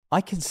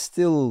I can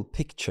still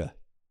picture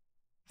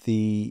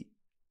the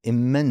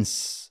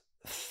immense,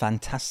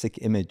 fantastic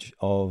image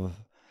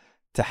of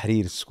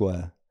Tahrir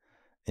Square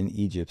in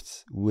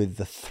Egypt with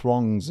the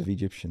throngs of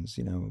Egyptians,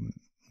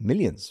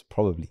 millions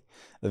probably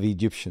of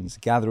Egyptians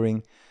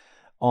gathering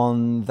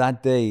on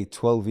that day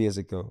 12 years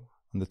ago,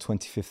 on the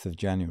 25th of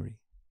January.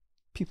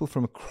 People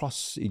from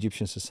across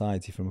Egyptian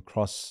society, from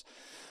across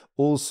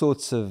all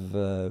sorts of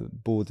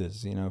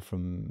borders,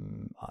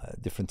 from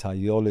different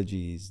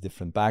ideologies,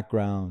 different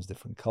backgrounds,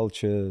 different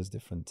cultures,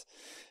 different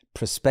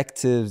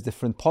perspectives,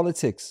 different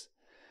politics.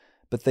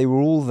 But they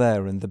were all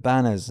there, and the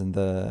banners and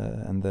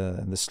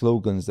the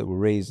slogans that were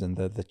raised and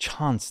the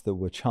chants that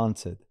were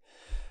chanted.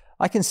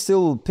 I can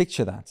still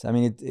picture that. I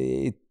mean,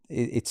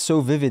 it's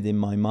so vivid in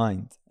my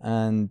mind.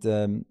 And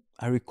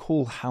I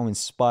recall how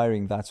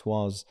inspiring that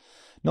was,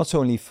 not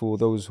only for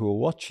those who were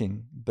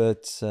watching,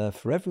 but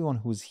for everyone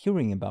who was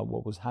hearing about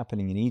what was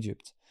happening in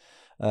Egypt,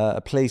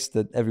 a place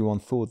that everyone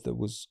thought that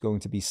was going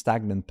to be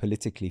stagnant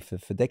politically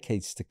for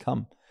decades to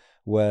come,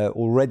 where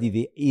already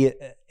the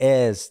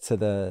heirs to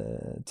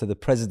the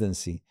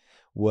presidency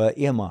were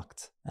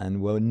earmarked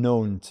and were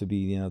known to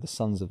be, the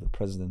sons of the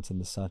president and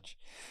the such.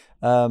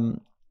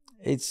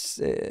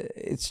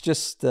 It's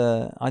just,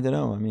 I don't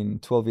know. I mean,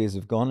 12 years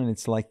have gone and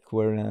it's like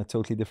we're in a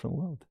totally different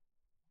world.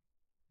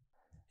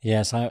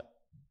 Yes, I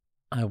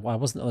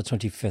wasn't on the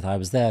 25th. I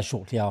was there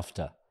shortly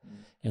after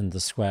in the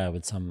square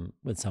with some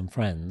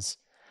friends,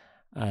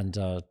 and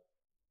a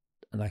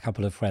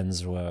couple of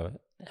friends were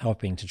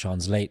helping to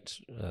translate.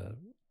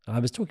 I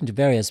was talking to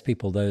various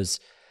people, those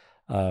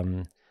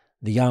the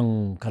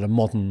young kind of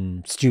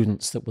modern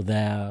students that were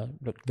there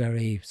looked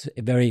very,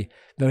 very,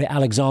 very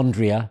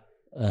Alexandria,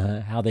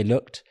 how they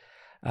looked.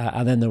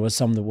 And then there were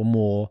some that were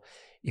more,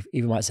 if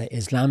you might say,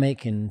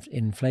 Islamic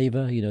in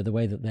flavor, the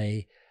way that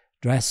they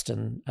dressed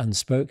and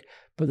spoke.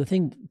 But the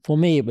thing, for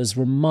me, it was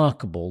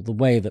remarkable the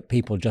way that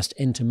people just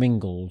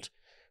intermingled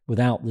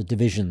without the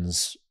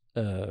divisions,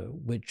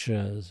 which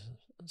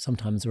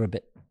sometimes are a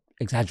bit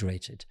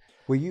exaggerated.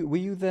 Were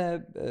you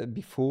there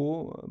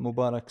before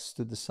Mubarak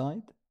stood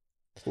aside,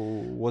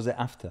 or was it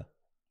after?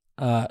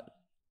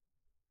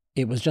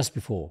 It was just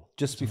before.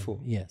 Just before.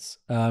 Yes,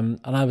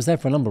 and I was there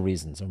for a number of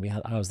reasons. And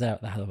I was there.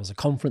 There was a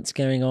conference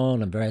going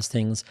on and various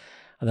things,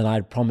 and then I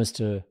had promised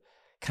to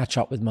catch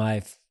up with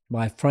my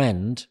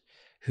friend,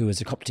 who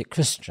is a Coptic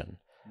Christian,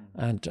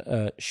 and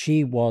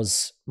she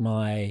was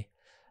my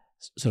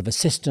sort of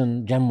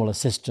general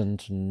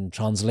assistant and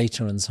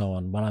translator and so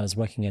on when I was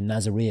working in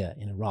Nasiriyah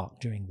in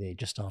Iraq during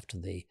just after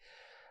the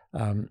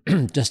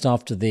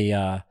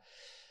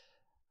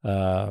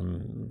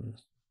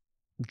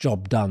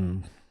job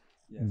done,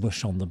 yes,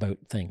 Bush on the boat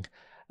thing.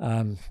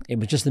 It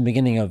was just the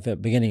beginning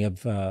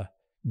of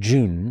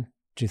June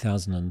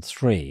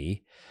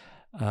 2003,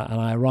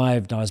 and I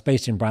arrived. I was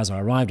based in Brazil.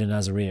 I arrived in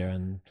Nasiriyah,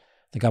 and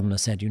the governor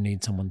said, "You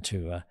need someone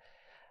to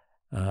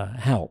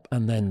help."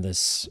 And then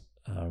this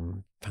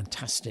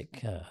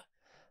fantastic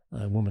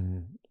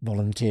woman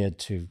volunteered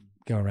to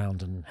go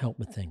around and help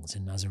with things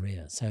in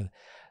Nasiriyah.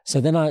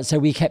 So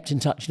we kept in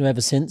touch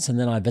ever since. And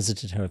then I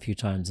visited her a few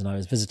times, and I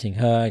was visiting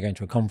her, going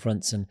to a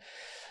conference, and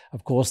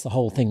of course the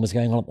whole thing was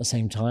going on at the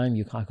same time.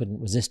 I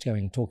couldn't resist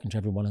going and talking to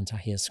everyone in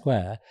Tahrir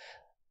Square.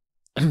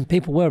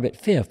 People were a bit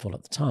fearful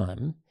at the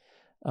time.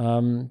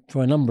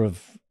 For a number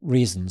of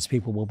reasons.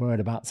 People were worried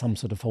about some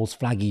sort of false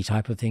flaggy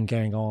type of thing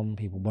going on.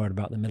 People were worried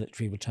about the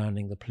military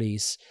returning, the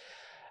police.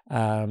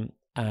 So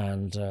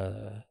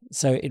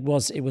it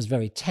was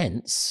very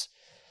tense.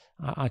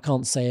 I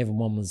can't say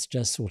everyone was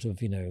just sort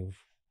of,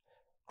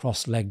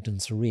 cross-legged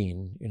and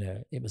serene.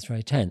 It was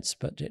very tense,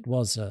 but it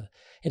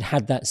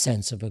had that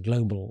sense of a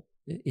global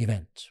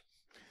event.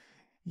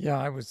 Yeah,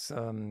 I was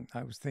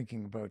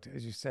thinking about,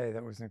 as you say,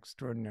 that was an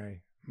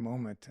extraordinary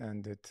moment,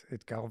 and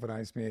it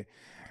galvanized me,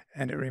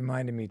 and it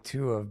reminded me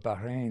too of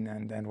Bahrain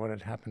and what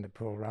had happened at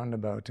Pearl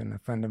Roundabout. And a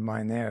friend of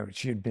mine there,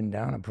 she had been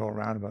down at Pearl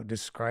Roundabout,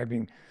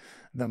 describing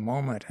the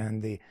moment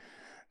and the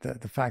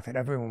fact that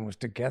everyone was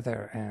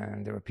together,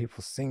 and there were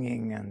people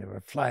singing, and there were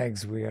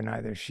flags. We are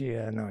neither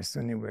Shia nor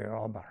Sunni, we are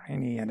all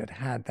Bahraini, and it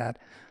had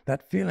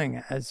that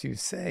feeling, as you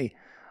say,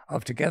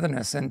 of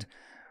togetherness. And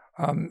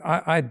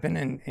I'd been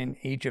in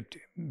Egypt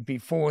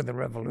before the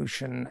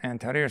revolution, and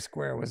Tahrir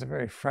Square was a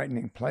very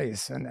frightening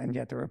place, and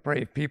yet there were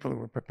brave people who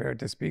were prepared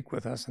to speak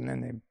with us, and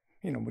then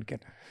they would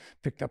get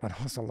picked up and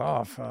hustled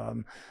off,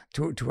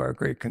 to our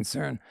great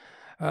concern.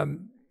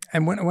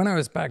 And when I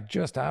was back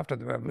just after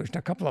the revolution,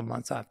 a couple of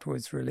months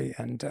afterwards really,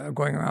 and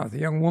going around with a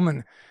young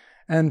woman,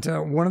 and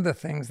one of the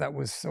things that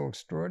was so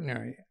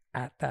extraordinary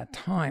at that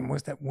time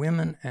was that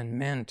women and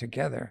men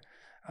together,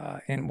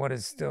 in what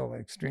is still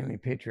extremely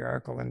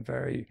patriarchal and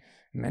very,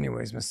 in many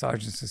ways,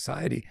 misogynist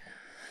society,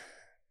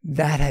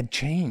 that had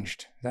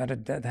changed. That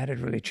had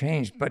really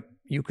changed. But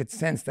you could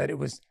sense that it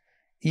was,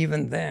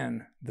 even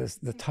then,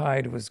 the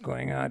tide was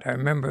going out. I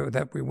remember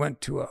that we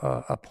went to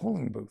a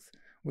polling booth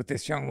with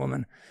this young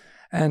woman,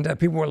 and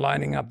people were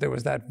lining up. There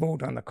was that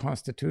vote on the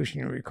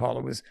Constitution, you recall.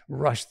 It was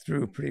rushed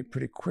through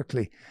pretty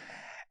quickly.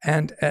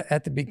 And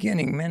at the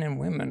beginning, men and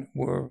women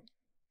were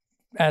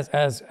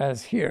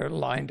as here,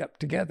 lined up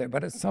together.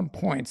 But at some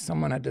point,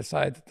 someone had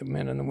decided that the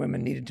men and the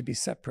women needed to be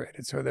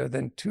separated. So there were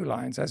then two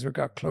lines as we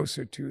got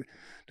closer to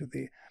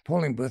the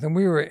polling booth. And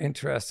we were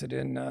interested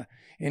in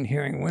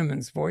hearing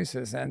women's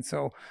voices. And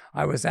so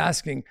I was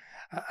asking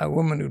a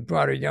woman who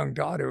brought her young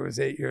daughter, who was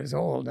 8 years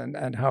old,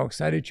 and how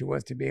excited she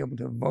was to be able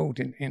to vote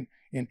in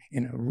a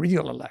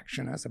real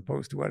election as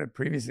opposed to what had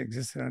previously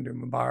existed under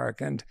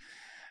Mubarak. And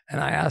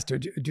I asked her,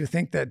 do you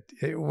think that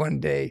one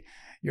day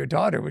your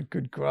daughter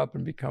could grow up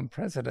and become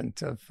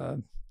president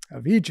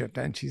of Egypt?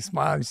 And she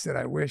smiled and she said,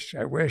 I wish.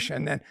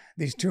 And then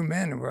these two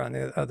men who were on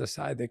the other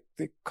side,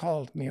 they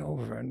called me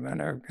over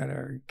and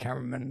our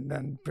cameraman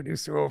and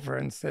producer over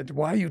and said,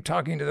 why are you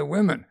talking to the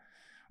women?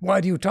 Why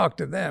do you talk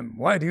to them?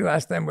 Why do you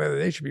ask them whether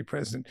they should be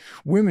president?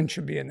 Women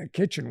should be in the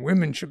kitchen.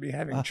 Women should be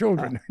having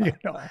children, you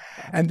know.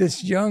 And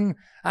this young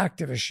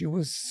activist, she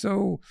was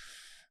so,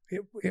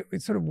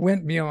 it sort of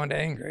went beyond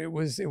anger. It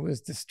was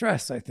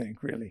distress, I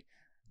think, really,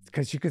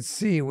 because you could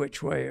see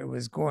which way it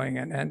was going.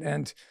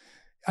 And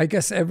I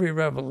guess every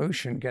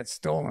revolution gets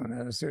stolen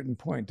at a certain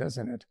point,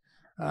 doesn't it?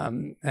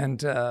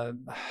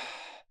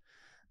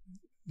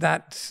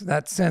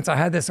 That sense, I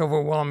had this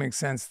overwhelming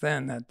sense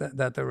then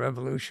that the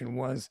revolution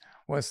was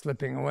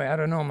slipping away. I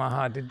don't know,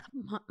 Maha,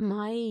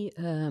 my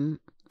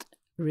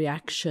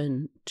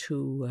reaction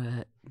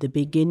to the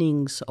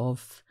beginnings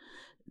of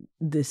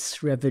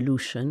this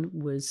revolution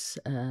was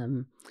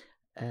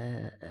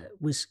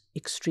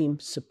extreme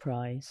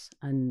surprise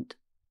and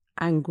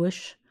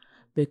anguish,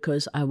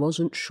 because I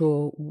wasn't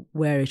sure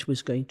where it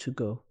was going to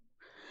go.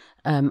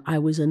 I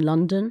was in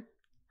London,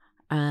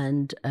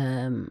 and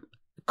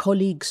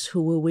colleagues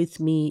who were with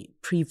me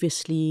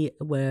previously,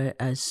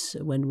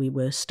 when we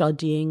were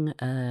studying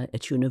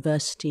at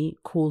university,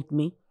 called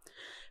me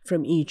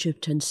from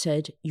Egypt and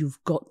said,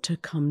 "You've got to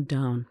come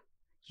down.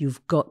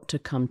 You've got to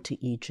come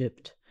to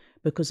Egypt."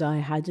 Because I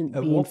hadn't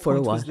been for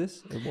a while. Was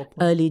this? At what point?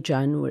 Early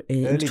January.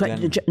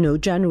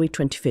 January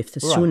 25th.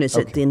 As soon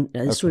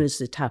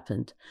as it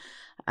happened,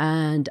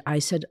 and I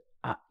said,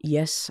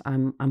 "Yes,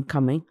 I'm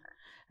coming."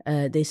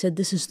 They said,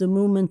 "This is the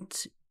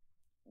moment,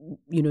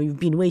 you know, you've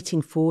been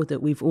waiting for,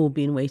 that we've all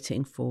been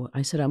waiting for."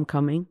 I said, "I'm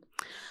coming,"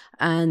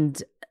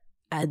 and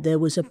there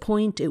was a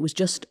point. It was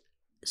just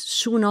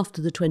soon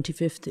after the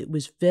 25th. It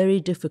was very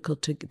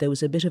difficult to. There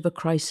was a bit of a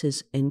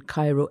crisis in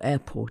Cairo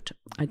airport.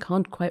 I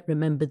can't quite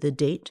remember the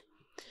date.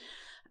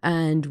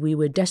 And we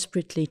were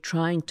desperately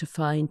trying to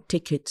find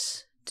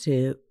tickets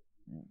to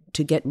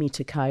get me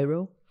to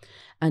Cairo.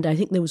 And I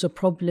think there was a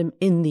problem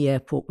in the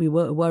airport. We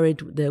were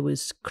worried there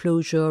was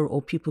closure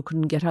or people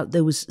couldn't get out.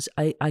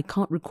 I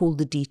can't recall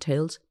the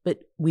details,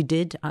 but we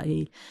did.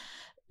 I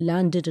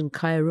landed in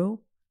Cairo,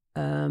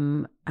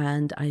 and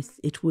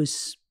it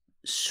was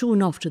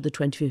soon after the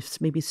 25th,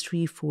 maybe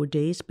 3-4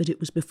 days, but it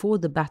was before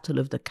the Battle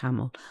of the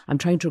Camel. I'm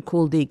trying to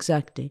recall the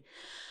exact day.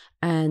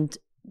 And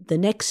the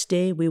next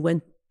day we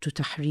went to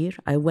Tahrir.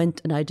 I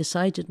went and I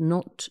decided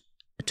not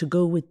to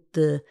go with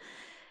the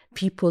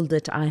people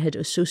that I had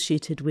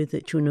associated with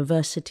at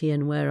university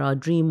and where our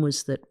dream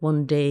was that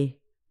one day,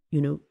 you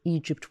know,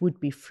 Egypt would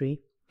be free.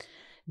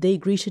 They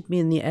greeted me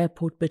in the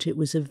airport, but it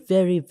was a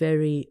very,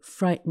 very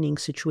frightening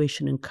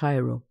situation in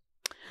Cairo.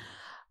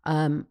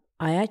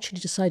 I actually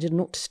decided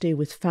not to stay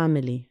with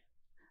family.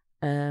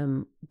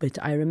 But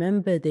I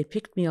remember they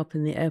picked me up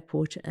in the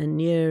airport, and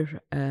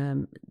near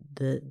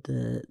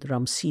the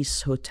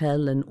Ramses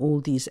Hotel and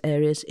all these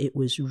areas, it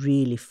was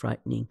really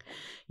frightening.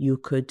 You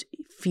could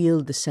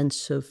feel the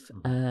sense of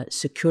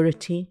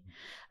security.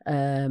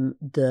 I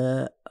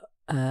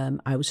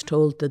was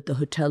told that the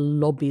hotel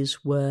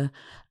lobbies were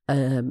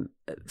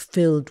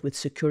filled with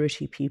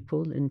security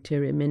people.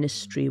 Interior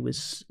Ministry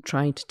was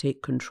trying to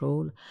take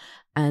control,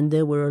 and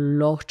there were a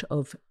lot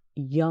of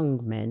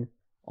young men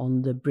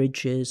on the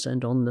bridges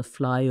and on the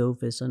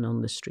flyovers and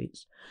on the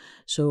streets.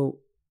 So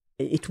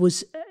it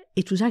was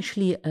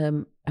actually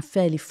a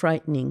fairly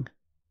frightening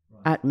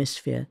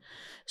atmosphere.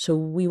 So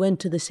we went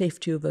to the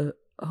safety of a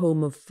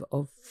home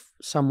of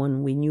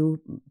someone we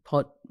knew,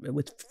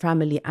 with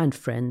family and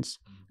friends,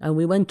 and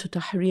we went to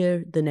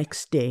Tahrir the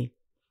next day.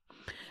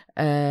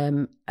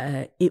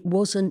 It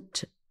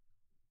wasn't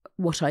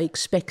what I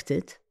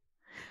expected.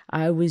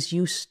 I was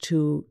used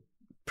to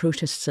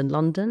protests in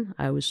London.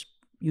 I was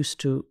used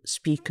to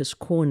Speaker's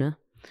Corner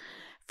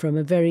from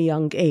a very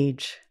young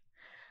age,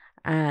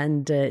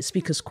 and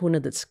Speaker's Corner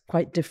that's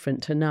quite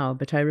different to now.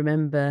 But I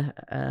remember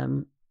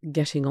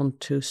getting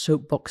onto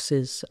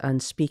soapboxes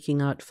and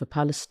speaking out for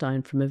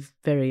Palestine from a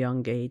very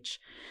young age.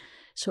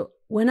 So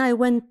when I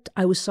went,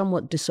 I was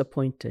somewhat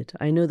disappointed.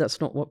 I know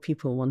that's not what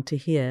people want to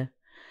hear,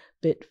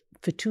 but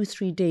for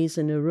 2-3 days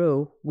in a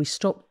row, we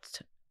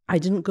stopped. I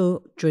didn't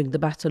go during the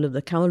Battle of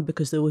the Camel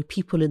because there were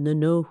people in the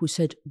know who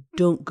said,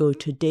 "Don't go,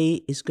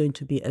 today is going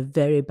to be a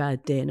very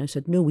bad day." And I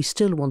said, "No, we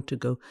still want to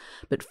go."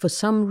 But for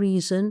some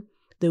reason,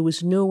 there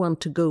was no one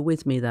to go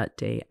with me that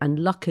day. And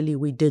luckily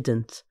we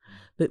didn't.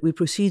 But we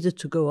proceeded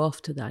to go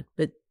after that.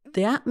 But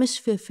the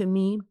atmosphere for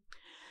me,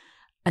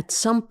 at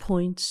some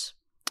points,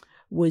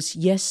 was,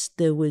 yes,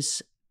 there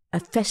was a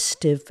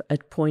festive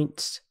at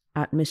points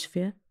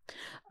atmosphere,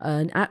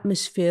 an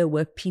atmosphere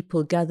where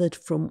people gathered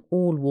from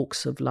all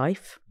walks of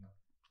life.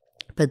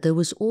 But there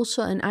was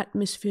also an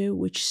atmosphere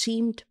which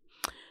seemed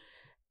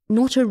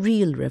not a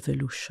real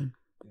revolution.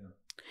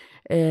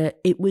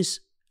 It was,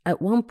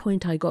 at one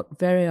point, I got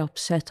very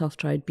upset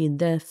after I'd been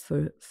there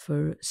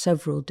for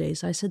several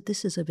days. I said,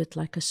 this is a bit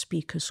like a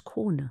speaker's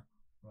corner.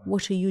 Right.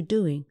 What are you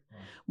doing?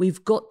 Right.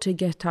 We've got to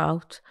get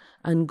out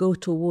and go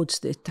towards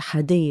the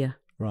Ittihadiyya,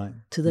 right,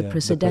 to the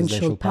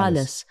presidential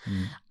palace.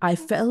 I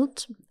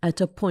felt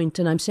at a point,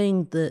 and I'm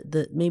saying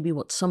that maybe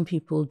what some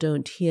people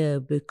don't hear,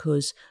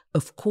 because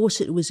of course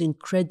it was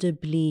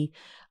incredibly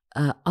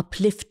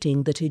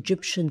uplifting that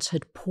Egyptians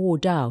had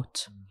poured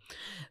out.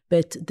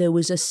 But there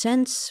was a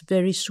sense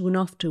very soon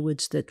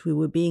afterwards that we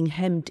were being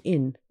hemmed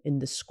in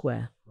the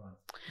square. Right.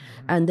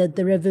 And that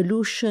the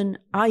revolution,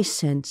 I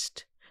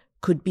sensed,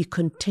 could be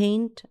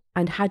contained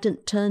and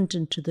hadn't turned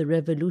into the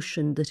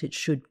revolution that it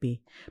should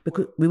be.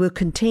 Because we were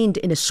contained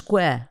in a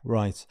square.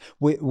 Right.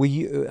 Were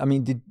you, I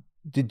mean,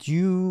 did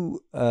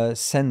you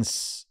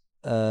sense...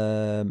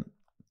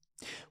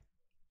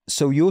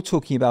 So you're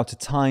talking about a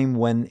time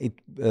when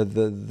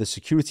the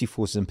security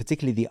forces, and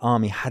particularly the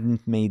army,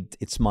 hadn't made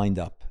its mind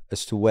up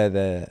as to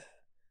whether...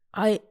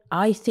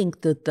 I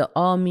think that the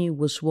army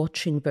was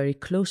watching very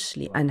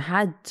closely and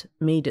had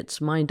made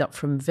its mind up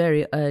from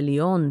very early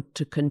on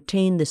to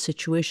contain the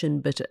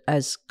situation, but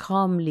as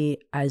calmly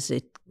as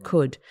it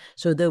could.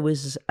 So there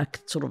was a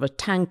sort of a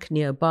tank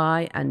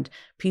nearby, and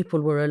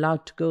people were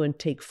allowed to go and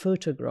take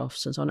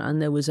photographs and so on.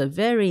 And there was a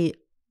very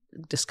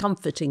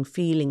discomforting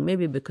feeling,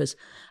 maybe because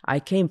I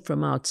came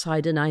from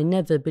outside and I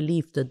never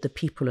believed that the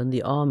people in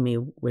the army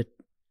were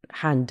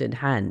hand in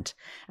hand,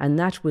 and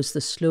that was the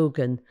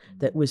slogan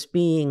that was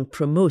being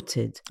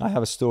promoted. I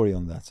have a story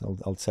on that.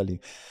 I'll tell you.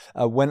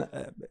 When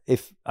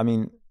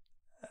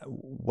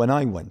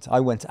I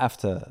went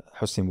after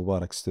Hosni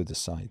Mubarak stood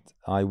aside.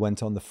 I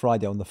went on the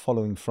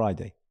following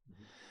Friday,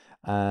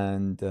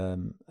 and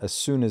as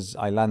soon as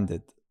I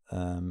landed,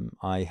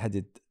 I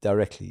headed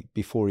directly,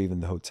 before even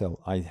the hotel,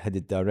 I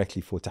headed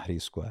directly for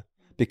Tahrir Square,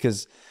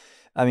 because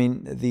I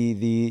mean,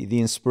 the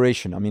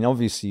inspiration, I mean,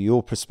 obviously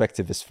your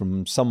perspective is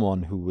from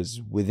someone who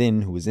was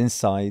within, who was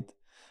inside,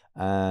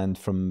 and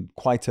from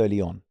quite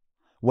early on.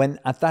 When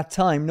at that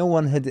time, no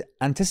one had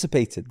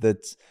anticipated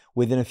that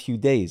within a few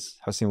days,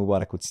 Hosni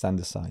Mubarak would stand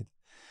aside.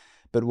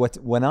 But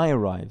when I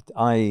arrived,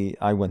 I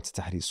went to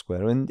Tahrir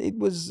Square, and it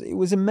was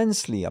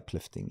immensely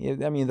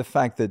uplifting. I mean, the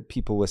fact that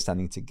people were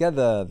standing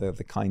together,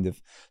 the kind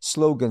of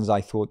slogans I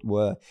thought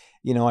were,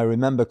 you know, I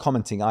remember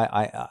commenting,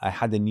 I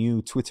had a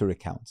new Twitter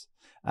account,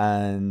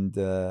 and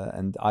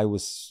I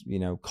was, you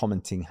know,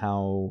 commenting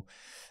how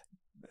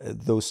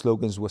those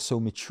slogans were so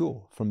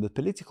mature from the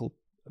political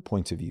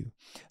point of view.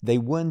 They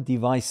weren't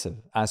divisive,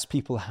 as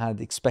people had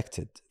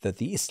expected, that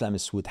the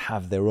Islamists would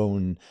have their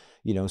own,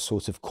 you know,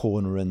 sort of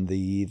corner, and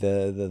the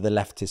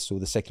leftists or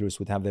the secularists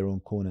would have their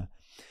own corner.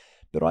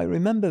 But I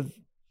remember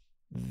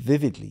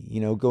vividly, you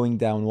know, going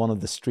down one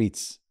of the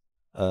streets,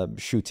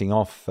 shooting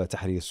off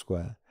Tahrir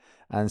Square,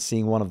 and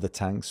seeing one of the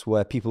tanks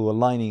where people were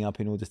lining up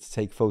in order to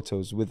take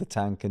photos with the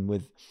tank and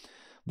with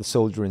the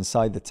soldier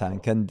inside the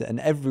tank, and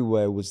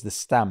everywhere was the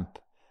stamp,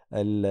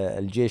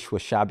 al-Jaysh wa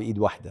al-Sha'b Eid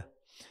Wahda,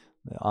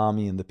 the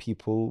army and the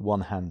people,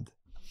 one hand.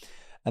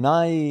 And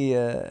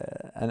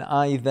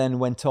I then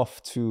went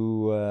off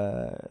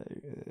to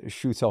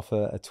shoot off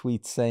a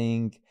tweet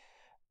saying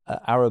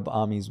Arab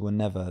armies were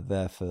never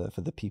there for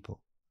the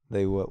people.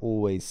 They were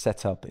always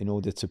set up in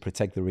order to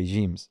protect the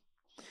regimes.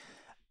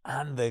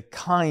 And the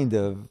kind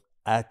of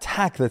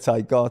attack that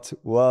I got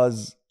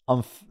was,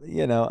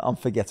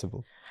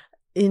 unforgettable.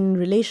 In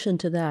relation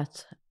to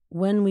that,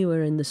 when we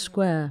were in the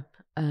square,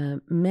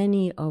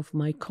 many of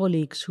my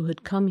colleagues who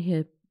had come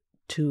here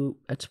to,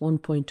 at one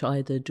point, to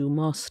either do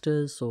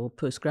masters or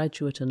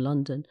postgraduate in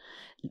London,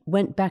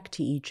 went back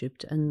to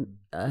Egypt, and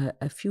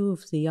a few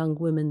of the young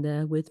women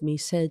there with me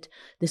said,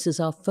 this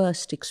is our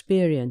first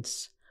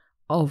experience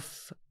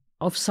of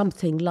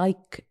something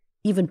like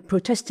even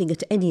protesting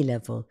at any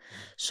level.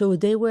 So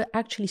they were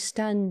actually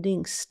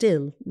standing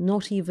still,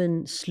 not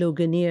even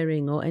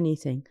sloganeering or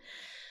anything.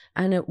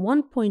 And at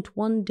one point,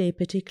 one day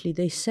particularly,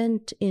 they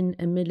sent in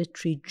a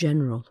military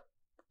general.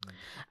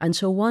 And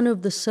so one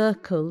of the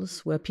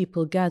circles where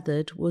people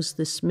gathered was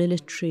this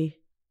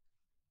military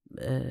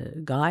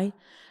guy,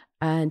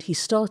 and he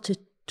started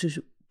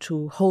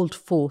to hold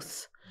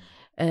forth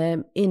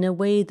in a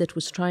way that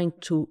was trying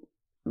to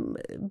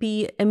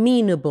be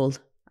amenable,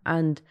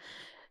 and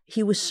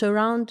he was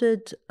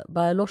surrounded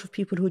by a lot of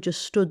people who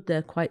just stood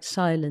there quite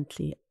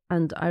silently.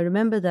 And I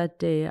remember that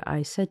day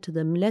I said to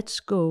them,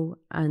 let's go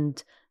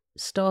and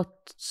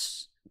start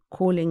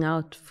calling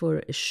out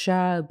for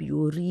الشعب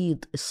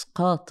يريد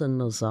إسقاط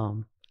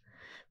النظام.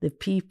 The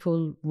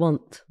people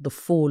want the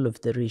fall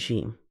of the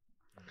regime.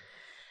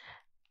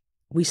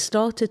 We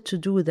started to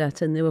do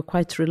that, and they were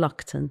quite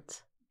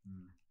reluctant.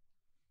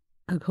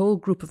 A whole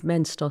group of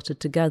men started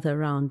to gather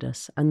around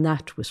us, and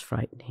that was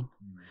frightening.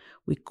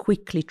 We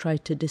quickly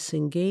tried to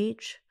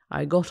disengage.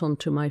 I got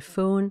onto my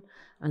phone,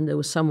 and there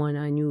was someone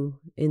I knew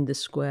in the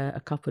square,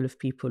 a couple of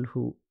people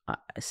who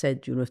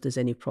said, you know, if there's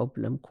any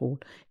problem, call.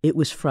 It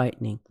was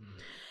frightening.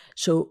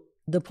 So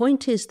the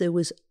point is, there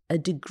was a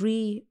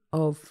degree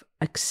of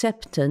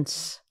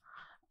acceptance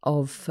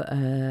of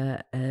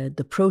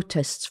the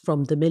protests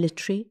from the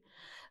military,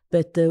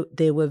 but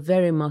they were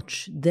very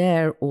much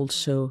there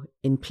also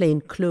in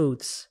plain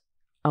clothes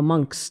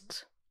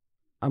amongst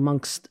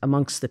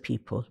the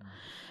people.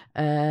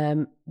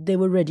 They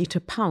were ready to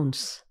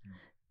pounce.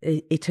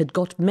 It had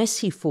got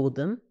messy for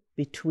them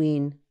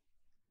between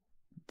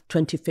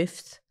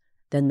 25th.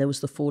 Then there was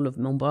the fall of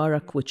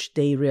Mubarak, which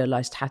they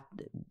realized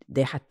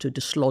they had to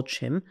dislodge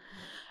him.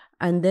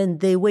 And then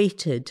they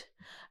waited.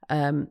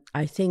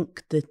 I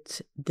think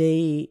that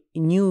they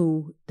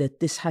knew that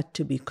this had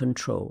to be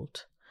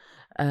controlled.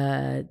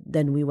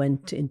 Then we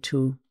went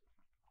into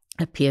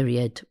a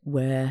period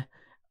where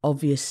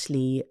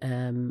obviously,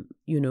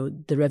 you know,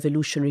 the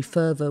revolutionary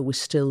fervor was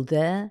still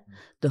there.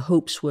 The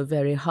hopes were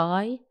very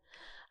high.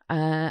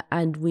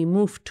 And we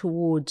moved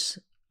towards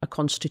a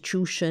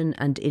constitution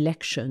and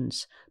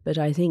elections. But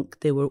I think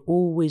they were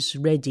always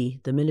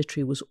ready, the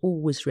military was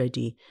always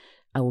ready,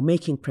 or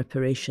making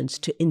preparations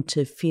to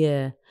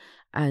interfere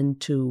and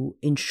to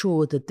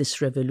ensure that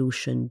this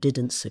revolution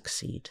didn't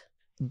succeed.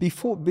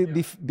 Before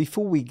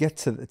we get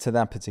to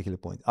that particular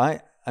point,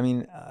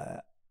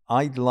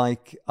 I'd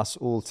like us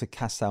all to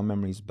cast our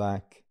memories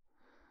back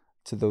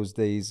to those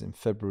days in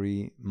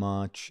February,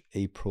 March,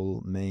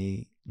 April,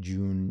 May,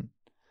 June,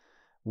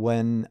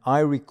 when I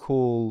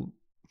recall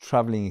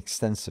traveling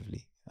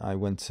extensively. I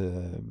went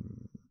to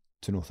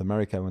North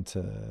America, I went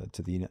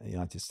to the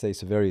United States,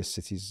 to various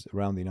cities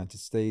around the United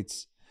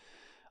States.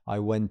 I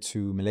went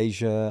to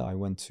Malaysia, I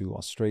went to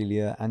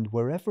Australia, and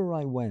wherever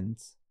I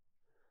went,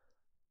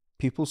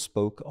 people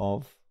spoke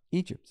of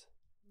Egypt.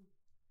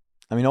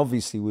 I mean,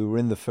 obviously, we were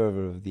in the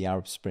fervor of the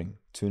Arab Spring.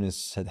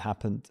 Tunis had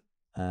happened,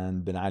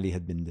 and Ben Ali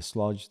had been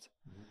dislodged.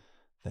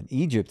 Then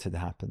Egypt had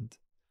happened,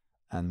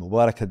 and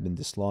Mubarak had been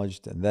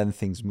dislodged, and then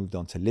things moved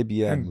on to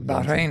Libya. And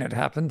Bahrain had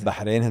happened.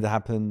 Bahrain had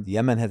happened,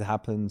 Yemen had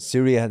happened,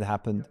 Syria had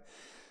happened.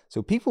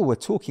 So people were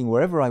talking,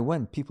 wherever I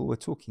went, people were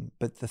talking.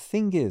 But the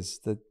thing is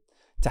that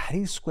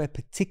Tahrir Square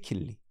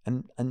particularly,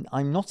 and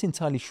I'm not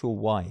entirely sure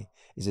why.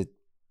 Is it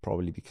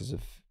probably because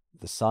of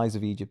the size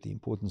of Egypt, the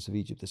importance of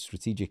Egypt, the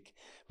strategic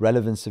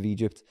relevance of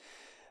Egypt?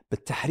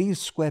 But Tahrir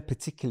Square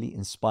particularly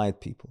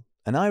inspired people.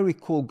 And I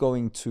recall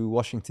going to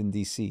Washington,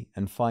 D.C.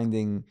 and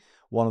finding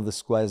one of the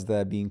squares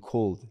there being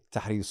called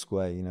Tahrir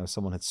Square. You know,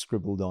 someone had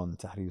scribbled on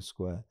Tahrir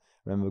Square.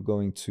 I remember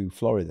going to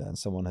Florida and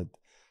someone had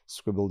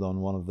scribbled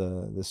on one of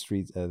the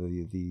streets,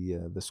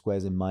 the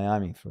squares in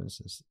Miami, for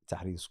instance,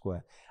 Tahrir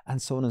Square,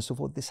 and so on and so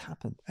forth. This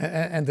happened.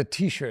 And the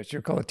T-shirts,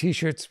 you call it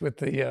T-shirts with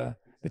the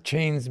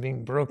chains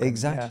being broken.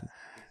 Exactly.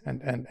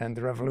 Yeah. And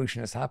the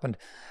revolution has happened.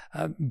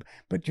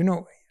 But you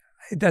know,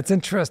 that's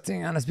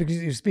interesting, Anas,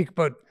 because you speak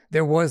about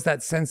there was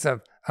that sense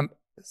of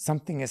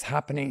something is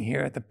happening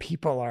here. The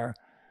people are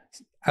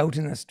out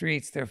in the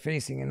streets. They're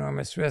facing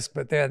enormous risk,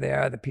 but there they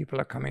are. The people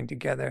are coming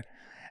together.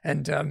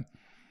 And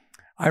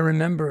I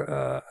remember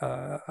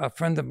a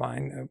friend of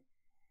mine,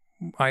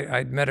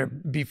 I'd met her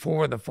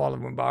before the fall of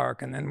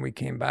Mubarak, and then we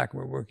came back.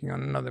 We're working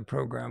on another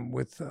program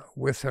with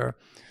her.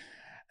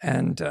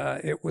 And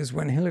it was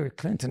when Hillary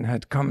Clinton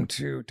had come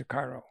to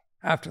Cairo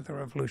after the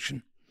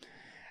revolution.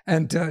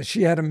 And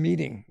she had a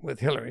meeting with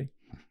Hillary.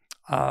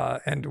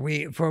 And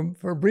we, for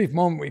a brief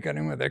moment, we got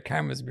in with our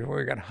cameras before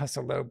we got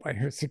hustled out by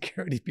her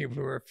security people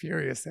who were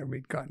furious that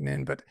we'd gotten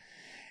in. But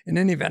in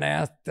any event, I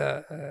asked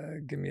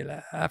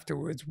Gamila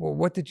afterwards, well,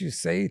 what did you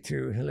say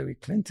to Hillary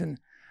Clinton?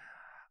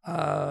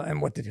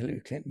 And what did Hillary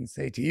Clinton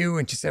say to you?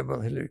 And she said,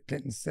 well, Hillary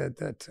Clinton said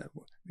that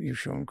you've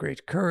shown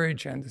great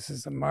courage and this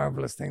is a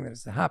marvelous thing that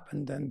has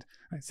happened. And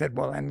I said,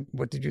 well, and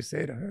what did you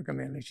say to her,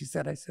 Gamila? She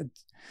said, I said,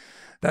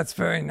 that's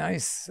very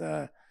nice,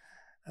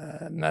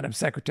 Madam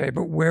Secretary,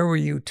 but where were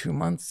you 2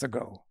 months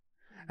ago?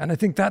 And I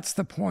think that's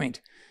the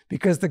point,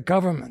 because the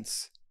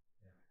governments,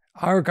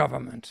 our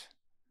government,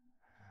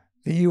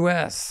 the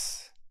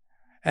US,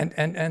 and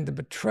the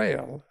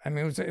betrayal, I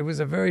mean, it was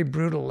a very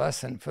brutal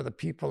lesson for the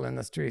people in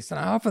the streets. And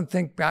I often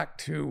think back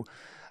to,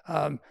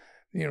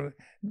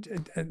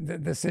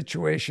 the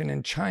situation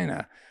in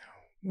China,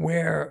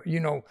 where, you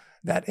know,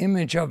 that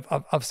image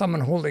of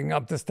someone holding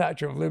up the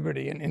Statue of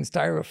Liberty in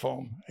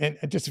styrofoam and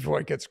just before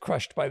it gets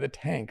crushed by the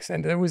tanks.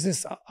 And there was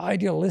this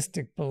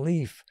idealistic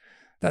belief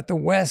that the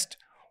West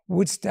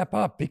would step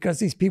up because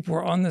these people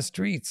were on the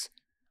streets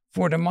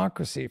for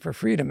democracy, for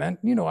freedom. And,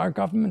 you know, our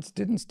governments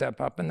didn't step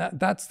up. And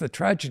that's the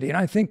tragedy. And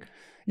I think,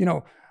 you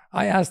know,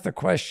 I asked the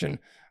question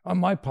on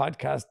my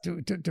podcast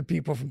to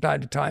people from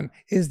time to time,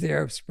 is the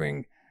Arab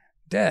Spring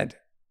dead?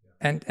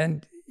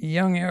 And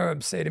young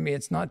Arabs say to me,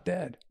 it's not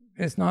dead.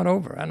 It's not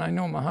over. And I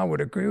know Maha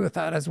would agree with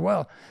that as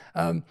well.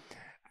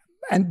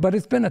 But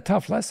it's been a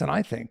tough lesson,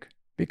 I think,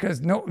 because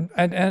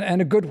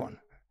and a good one,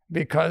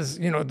 because,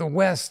 you know, the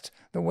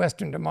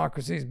Western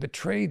democracies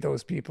betrayed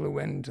those people who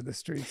went into the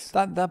streets.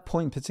 That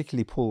point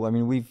particularly, Paul, I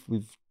mean,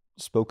 we've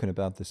spoken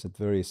about this at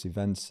various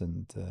events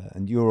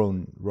and your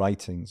own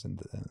writings and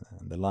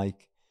the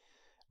like,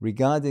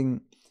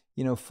 regarding,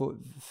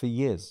 for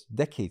years,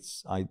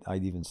 decades,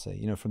 I'd even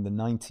say, from the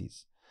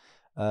 90s.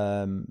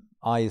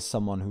 I, as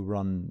someone who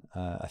run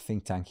a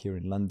think tank here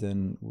in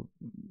London,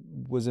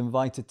 was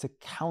invited to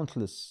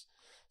countless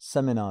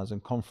seminars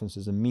and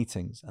conferences and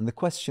meetings. And the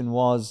question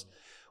was,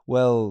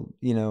 well,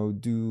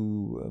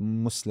 do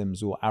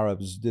Muslims or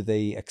Arabs, do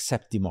they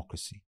accept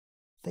democracy?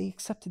 They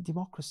accepted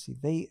democracy.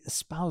 They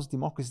espoused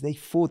democracy. They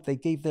fought. They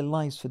gave their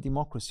lives for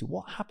democracy.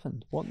 What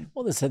happened? Well,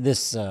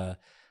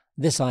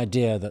 this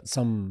idea that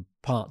some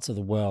parts of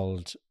the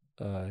world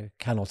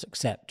cannot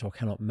accept or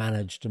cannot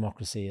manage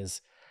democracy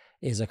is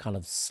a kind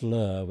of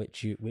slur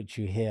which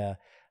you hear,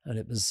 and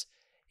it was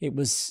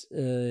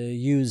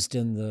used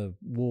in the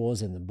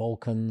wars in the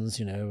Balkans.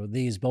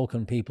 These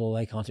Balkan people,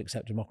 they can't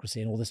accept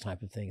democracy and all this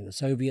type of thing. The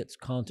Soviets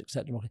can't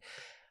accept democracy.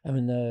 I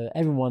mean,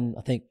 everyone,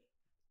 I think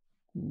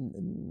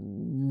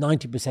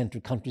 90%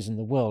 of countries in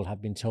the world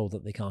have been told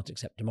that they can't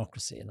accept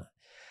democracy,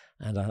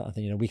 and I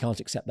think we can't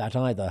accept that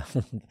either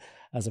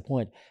as a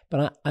point.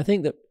 But I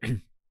think that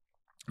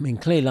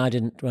clearly I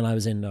didn't, when I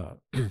was in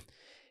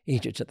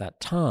Egypt at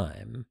that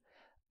time.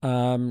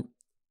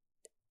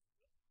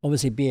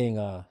 Obviously, being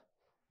a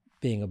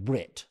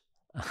Brit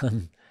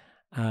and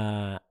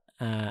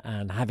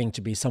having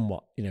to be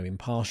somewhat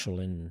impartial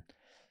in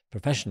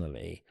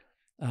professionally,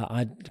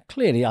 I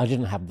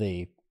didn't have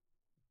the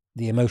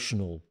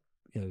emotional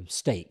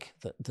stake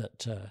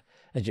that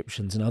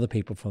Egyptians and other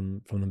people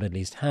from the Middle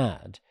East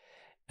had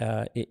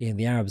in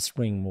the Arab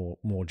Spring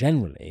more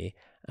generally,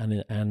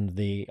 and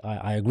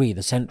I agree,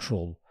 the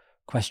central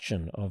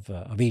question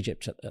of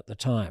Egypt at the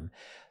time.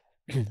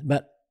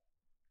 But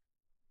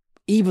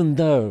even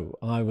though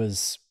I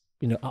was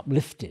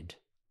uplifted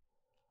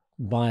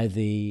by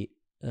the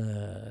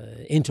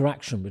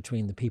interaction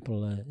between the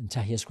people in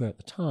Tahrir Square at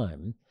the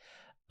time,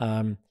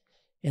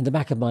 in the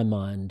back of my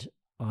mind,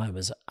 I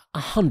was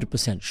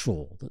 100%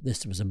 sure that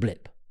this was a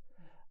blip,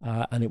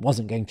 and it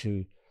wasn't going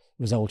to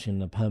result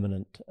in a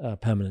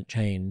permanent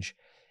change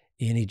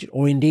in Egypt,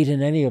 or indeed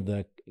in any of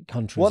the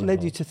countries. What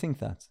led you to think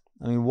that?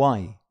 I mean,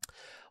 why?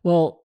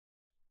 Well,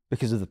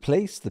 because of the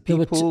place, the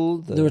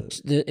people.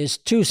 It's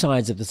two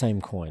sides of the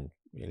same coin,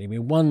 really. I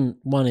mean,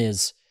 one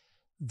is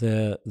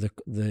the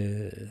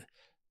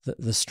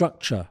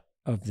structure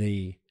of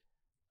the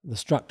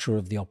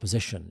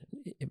opposition,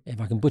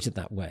 if I can put it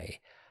that way.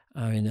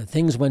 I mean,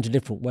 things went a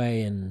different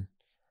way in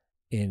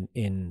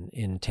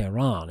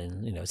Tehran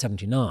in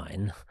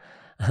 79,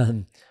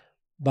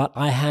 but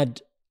I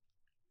had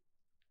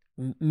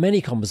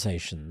many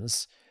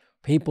conversations.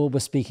 People were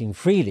speaking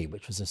freely,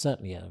 which was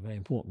certainly a very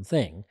important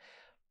thing.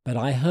 But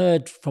I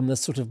heard from the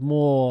sort of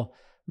more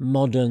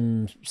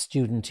modern,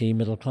 studenty,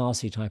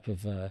 middle-classy type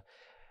of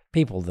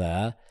people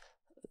there,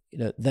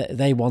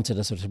 they wanted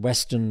a sort of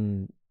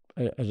Western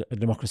a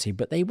democracy,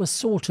 but they were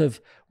sort of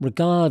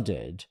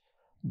regarded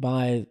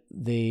by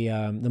the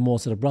more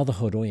sort of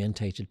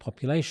brotherhood-orientated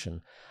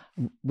population,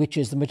 which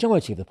is the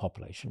majority of the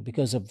population,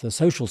 because of the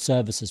social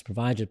services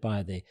provided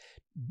by the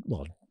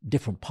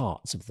different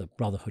parts of the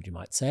brotherhood, you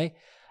might say,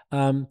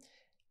 meant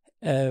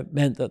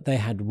that they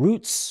had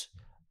roots.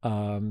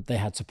 They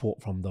had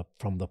support from the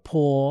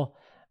poor,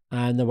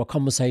 and there were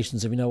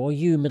conversations of,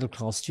 you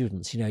middle-class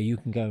students, you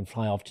can go and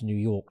fly off to New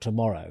York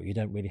tomorrow. You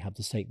don't really have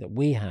the stake that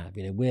we have.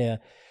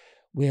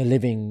 We're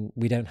living,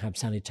 we don't have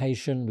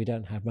sanitation, we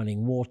don't have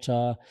running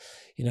water,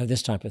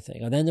 this type of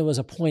thing. And then there was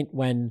a point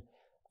when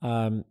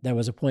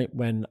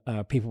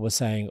people were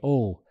saying,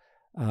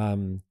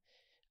 the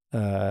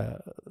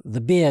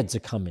beards are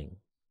coming.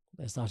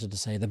 They started to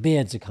say, the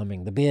beards are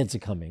coming.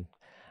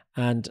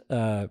 And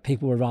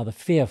people were rather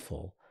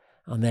fearful.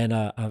 And then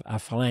a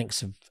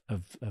phalanx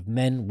of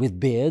men with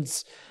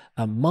beards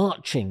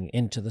marching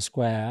into the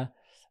square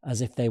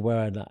as if they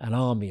were an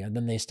army. And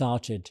then they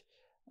started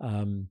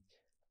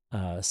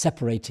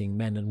separating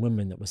men and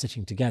women that were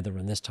sitting together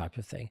and this type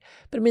of thing.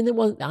 But I mean,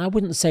 I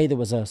wouldn't say there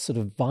was a sort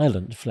of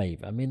violent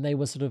flavour. I mean, they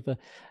were sort of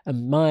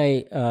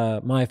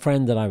my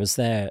friend that I was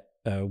there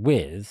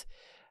with.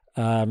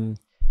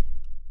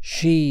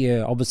 She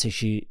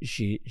obviously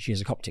she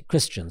is a Coptic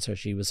Christian, so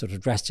she was sort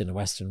of dressed in a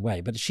Western way,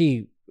 but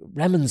she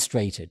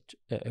remonstrated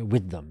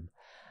with them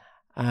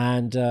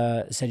and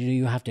said,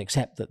 you have to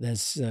accept that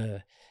there's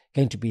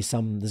going to be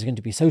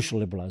social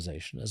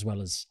liberalization as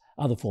well as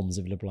other forms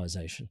of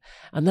liberalization.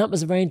 And that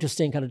was a very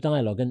interesting kind of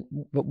dialogue.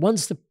 But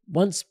once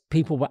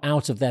people were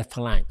out of their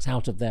phalanx,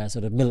 out of their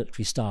sort of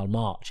military style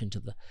march into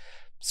the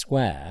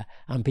square,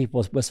 and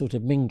people were sort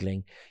of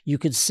mingling, you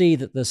could see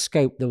that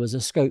there was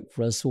a scope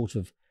for a sort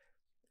of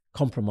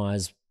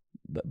compromise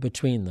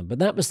between them. But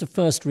that was the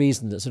first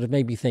reason that sort of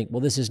made me think,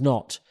 well, this is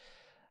not,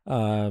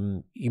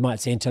 you might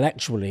say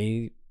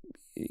intellectually,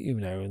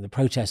 in the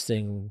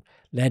protesting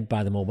led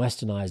by the more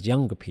westernized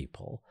younger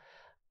people,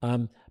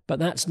 but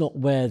that's not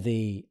where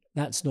the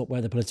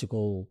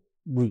political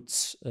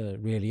roots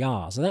really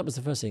are. So that was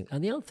the first thing.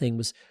 And the other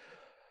thing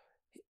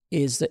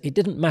is that it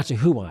didn't matter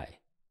who I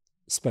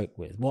spoke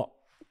with.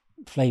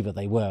 flavour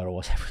they were, or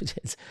whatever it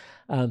is,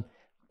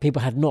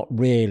 people had not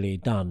really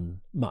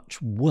done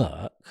much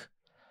work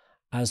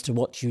as to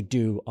what you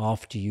do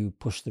after you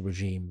push the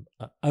regime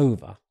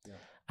over. Yeah.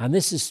 And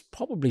this is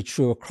probably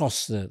true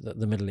across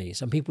the Middle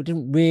East. And people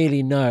didn't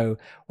really know,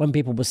 when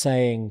people were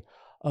saying,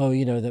 oh,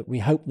 you know, that we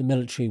hope the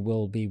military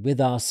will be with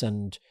us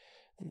and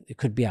it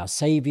could be our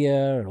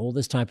saviour and all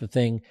this type of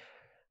thing,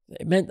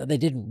 it meant that they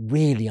didn't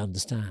really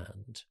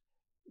understand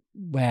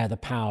where the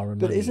power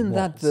and money was. But isn't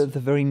that the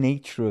very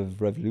nature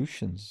of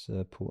revolutions,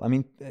 Paul? I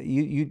mean,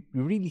 you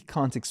really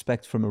can't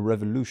expect from a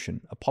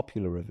revolution, a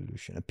popular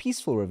revolution, a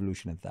peaceful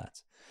revolution at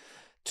that,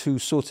 to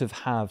sort of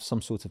have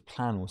some sort of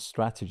plan or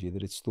strategy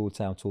that it's thought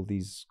out all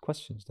these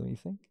questions, don't you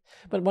think?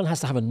 But one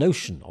has to have a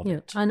notion of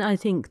it. And I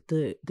think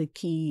the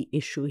key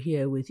issue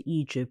here with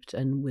Egypt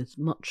and with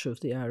much of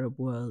the Arab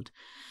world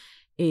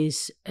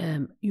is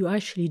you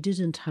actually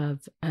didn't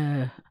have,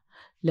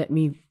 let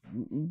me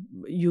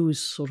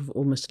use sort of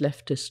almost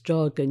leftist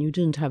jargon, you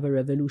didn't have a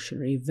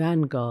revolutionary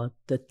vanguard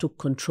that took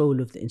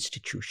control of the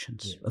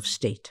institutions of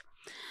state.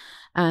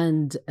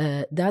 And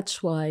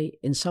that's why,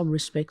 in some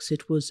respects,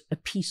 it was a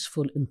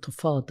peaceful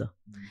intifada.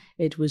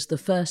 It was the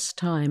first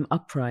time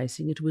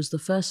uprising. It was the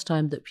first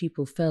time that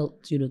people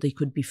felt, you know, they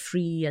could be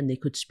free and they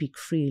could speak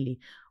freely.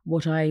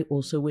 What I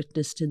also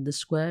witnessed in the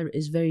square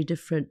is very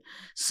different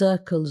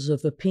circles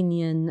of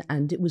opinion.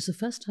 And it was the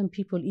first time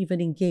people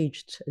even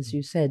engaged, as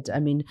you said. I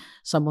mean,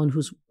 someone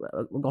who's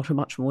got a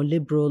much more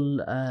liberal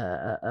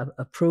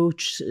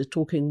approach,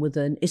 talking with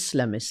an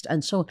Islamist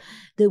and so on.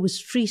 There was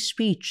free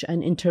speech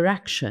and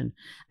interaction,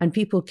 and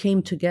people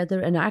came together.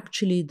 And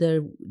actually,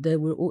 there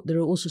are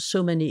also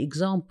so many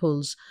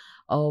examples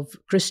of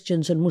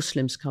Christians and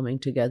Muslims coming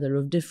together,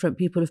 of different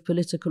people of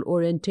political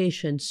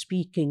orientation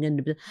speaking,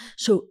 and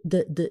so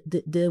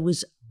there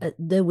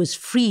was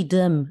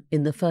freedom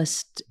in the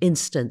first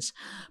instance.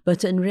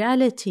 But in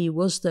reality,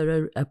 was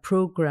there a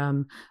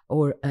program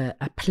or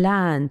a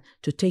plan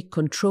to take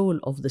control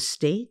of the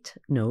state?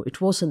 No,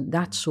 it wasn't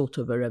that sort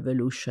of a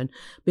revolution,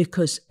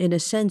 because in a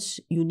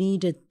sense you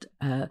needed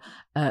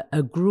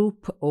a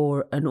group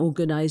or an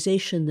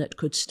organization that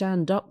could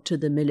stand up to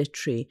the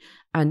military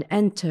and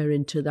enter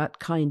into that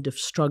kind of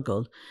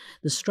struggle.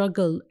 The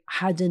struggle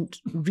hadn't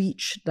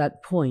reached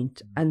that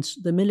point, and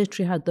the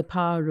military had the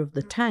power of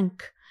the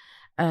tank,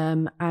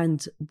 and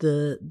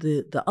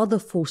the other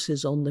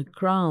forces on the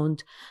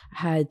ground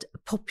had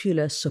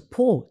popular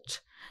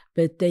support,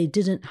 but they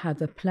didn't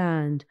have a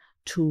plan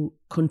to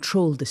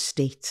control the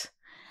state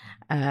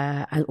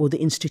or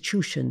the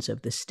institutions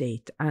of the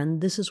state. And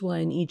this is why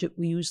in Egypt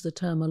we use the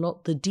term a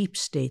lot, the deep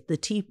state. The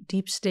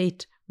deep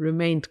state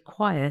remained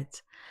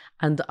quiet,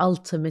 and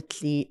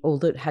ultimately,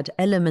 although it had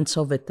elements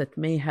of it that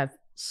may have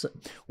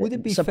Would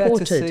it be fair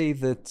to say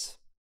that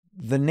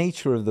the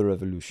nature of the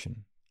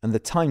revolution and the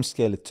time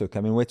scale it took,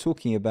 I mean, we're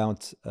talking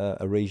about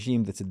a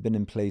regime that had been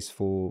in place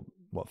for,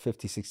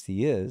 50, 60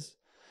 years,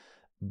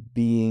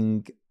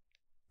 being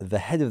the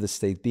head of the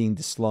state, being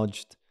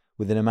dislodged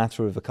within a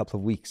matter of a couple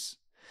of weeks.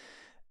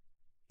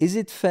 Is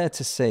it fair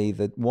to say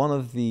that one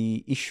of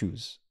the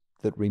issues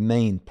that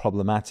remained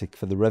problematic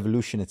for the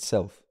revolution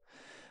itself,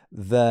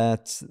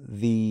 that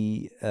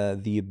the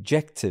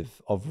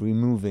objective of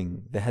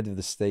removing the head of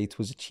the state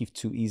was achieved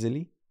too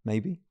easily,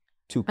 maybe?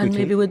 Too quickly? And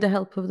maybe with the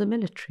help of the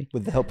military.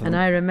 With the help of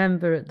I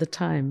remember at the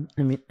time,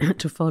 I mean,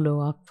 to follow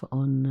up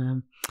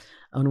on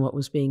what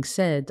was being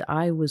said,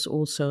 I was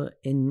also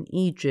in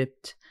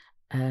Egypt,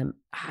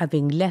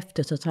 having left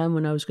at a time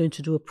when I was going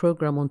to do a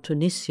program on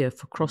Tunisia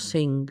for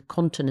crossing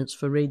continents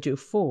for Radio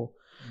 4.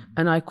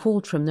 And I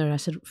called from there. I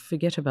said,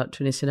 forget about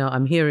Tunisia now.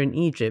 I'm here in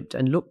Egypt,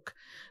 and look,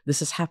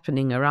 this is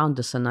happening around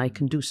us, and I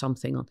can do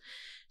something on.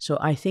 So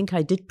I think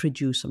I did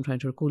produce, I'm trying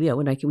to recall,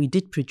 we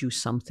did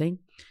produce something.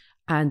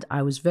 And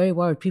I was very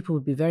worried people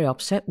would be very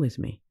upset with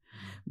me,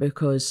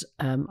 because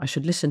I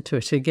should listen to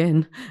it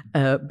again.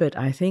 But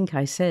I think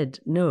I said,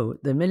 no,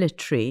 the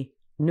military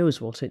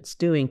knows what it's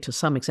doing to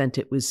some extent.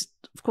 It was,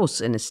 of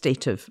course, in a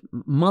state of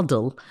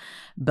muddle,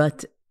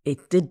 but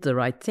it did the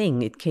right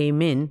thing. It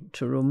came in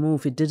to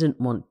remove, it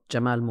didn't want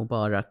Jamal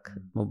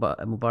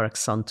Mubarak's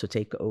son to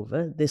take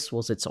over. This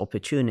was its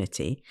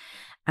opportunity.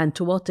 And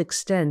to what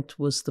extent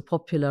was the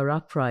popular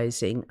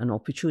uprising an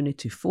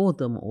opportunity for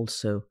them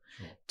also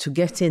to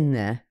get in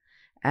there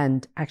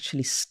and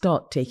actually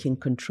start taking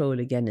control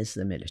again as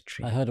the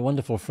military? I heard a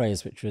wonderful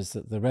phrase, which was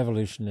that the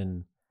revolution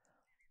in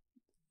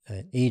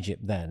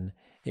Egypt then,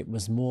 it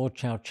was more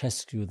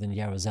Ceausescu than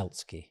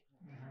Jaruzelski,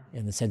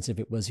 in the sense of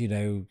it was,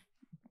 a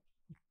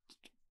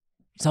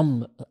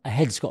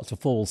head's got to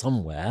fall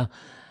somewhere.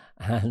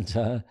 And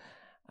so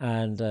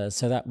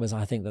that was,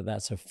 I think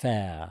that's a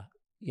fair,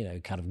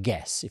 kind of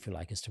guess, if you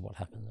like, as to what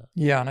happened there.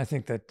 Yeah, and I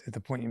think that the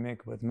point you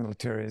make about the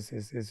military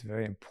is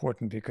very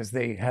important, because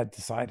they had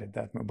decided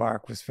that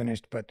Mubarak was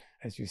finished, but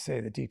as you say,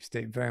 the deep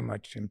state very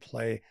much in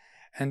play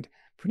and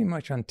pretty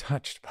much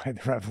untouched by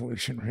the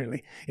revolution,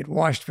 really. It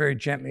washed very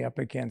gently up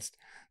against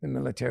the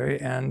military,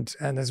 and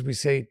as we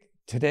say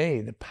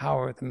today, the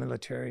power of the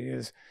military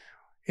is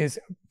is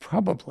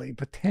probably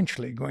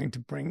potentially going to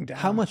bring down.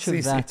 How much Sisi.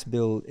 of that,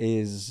 Bill,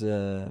 is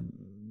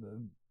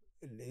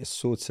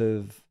sort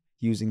of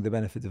using the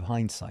benefit of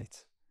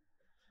hindsight?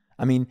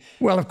 I mean,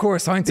 well, of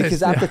course, hindsight.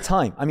 Because at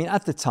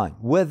the time,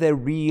 were there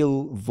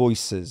real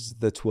voices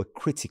that were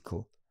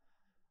critical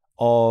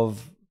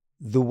of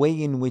the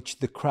way in which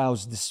the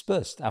crowds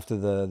dispersed after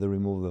the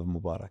removal of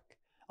Mubarak?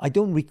 I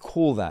don't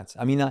recall that.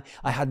 I mean,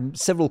 I had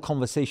several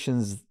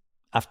conversations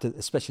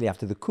especially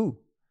after the coup,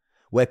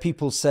 where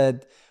people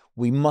said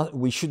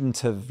we shouldn't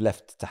have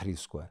left Tahrir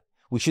Square.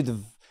 We should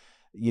have,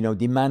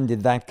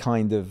 demanded that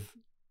kind of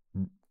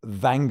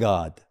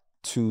vanguard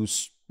to,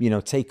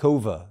 take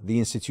over the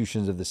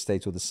institutions of the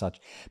state or the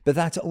such. But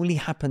that only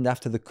happened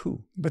after the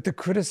coup. But the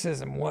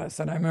criticism was,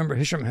 and I remember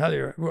Hisham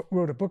Helier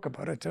wrote a book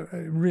about it, a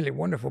really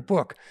wonderful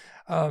book.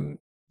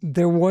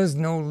 There was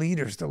no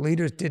leaders. The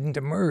leaders didn't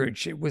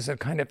emerge. It was a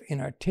kind of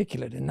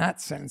inarticulate in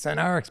that sense. And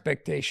our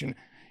expectation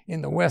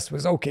in the West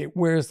was, okay,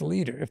 where's the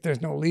leader? If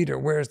there's no leader,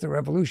 where's the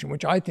revolution?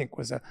 Which I think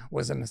was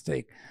a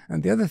mistake.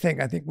 And the other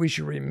thing I think we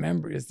should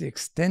remember is the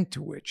extent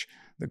to which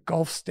the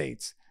Gulf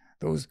states,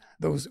 those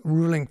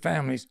ruling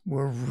families,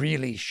 were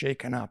really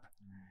shaken up.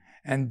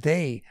 And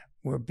they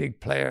were big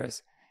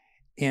players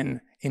in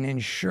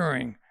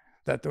ensuring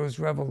that those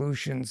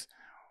revolutions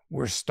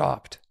were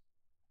stopped.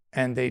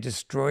 And they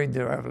destroyed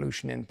the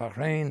revolution in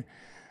Bahrain.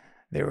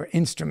 They were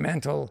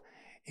instrumental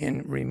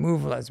in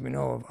removal, as we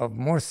know, of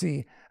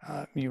Morsi.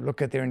 You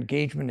look at their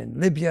engagement in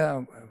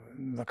Libya.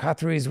 The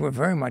Qataris were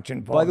very much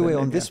involved. By the way,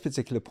 on this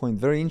particular point,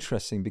 very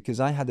interesting, because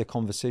I had a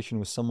conversation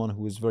with someone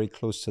who was very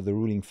close to the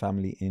ruling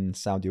family in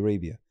Saudi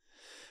Arabia.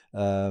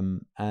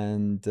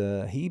 And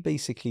he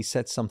basically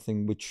said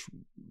something which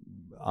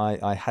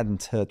I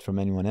hadn't heard from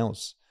anyone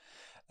else.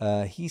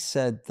 He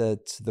said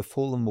that the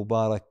fall of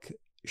Mubarak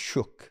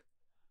shook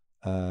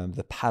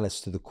the palace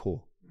to the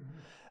core.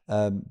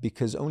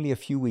 Because only a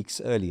few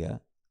weeks earlier,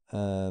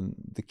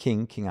 the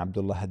King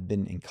Abdullah, had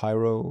been in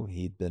Cairo.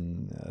 He'd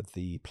been at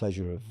the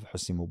pleasure of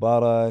Hosni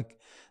Mubarak.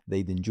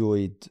 They'd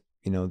enjoyed,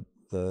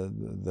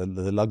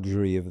 the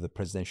luxury of the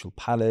presidential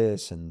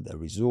palace and the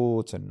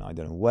resort and I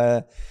don't know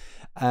where.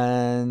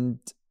 And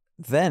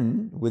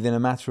then, within a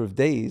matter of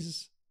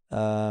days,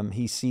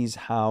 he sees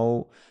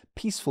how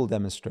peaceful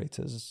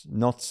demonstrators,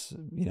 not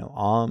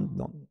armed,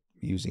 not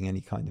using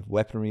any kind of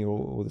weaponry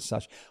or the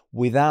such,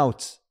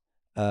 without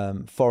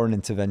foreign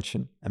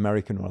intervention,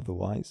 American or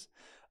otherwise,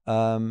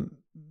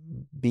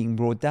 being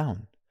brought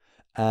down.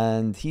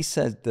 And he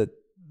said that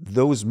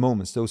those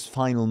moments, those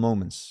final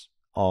moments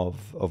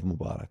of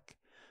Mubarak,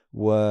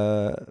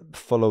 were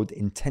followed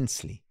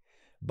intensely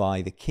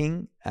by the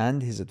king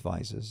and his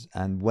advisors.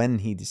 And when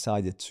he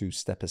decided to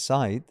step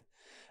aside,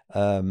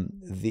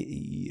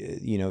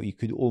 you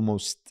could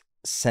almost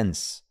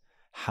sense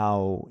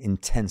how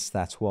intense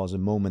that was, a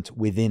moment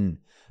within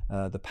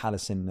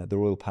the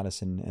royal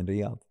palace in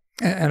Riyadh.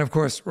 And of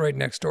course, right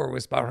next door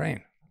was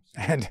Bahrain.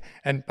 And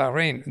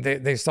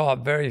Bahrain, they saw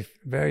very,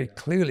 very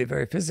clearly,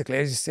 very physically,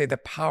 as you say, the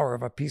power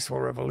of a peaceful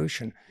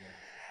revolution.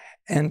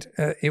 And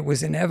it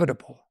was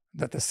inevitable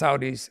that the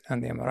Saudis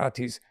and the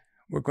Emiratis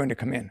were going to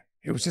come in.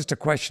 It was just a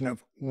question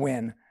of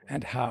when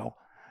and how.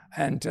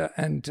 And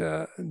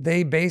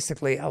they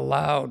basically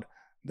allowed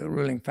the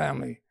ruling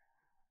family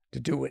to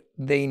do what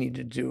they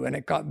needed to do. And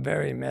it got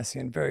very messy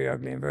and very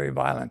ugly and very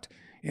violent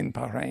in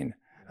Bahrain.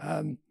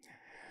 And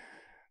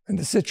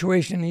the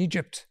situation in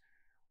Egypt,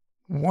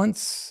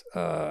 once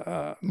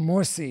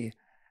Morsi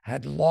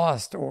had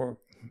lost, or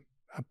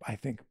I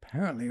think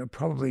apparently or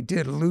probably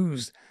did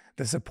lose,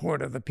 the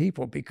support of the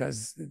people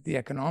because the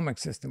economic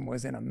system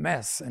was in a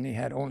mess, and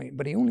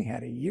he only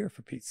had a year,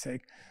 for Pete's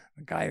sake.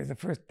 The guy was the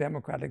first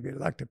democratically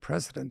elected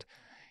president.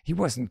 He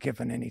wasn't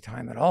given any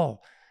time at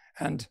all.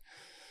 And,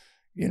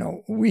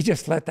 we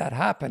just let that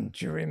happen.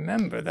 Do you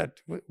remember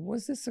that?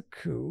 Was this a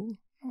coup?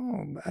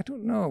 Oh, I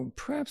don't know.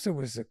 Perhaps it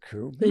was a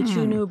coup. But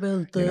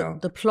Bill,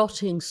 the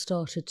plotting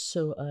started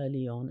so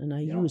early on, and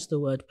I use the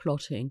word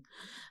plotting.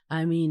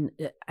 I mean,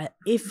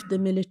 if the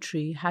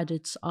military had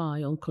its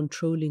eye on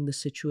controlling the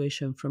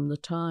situation from the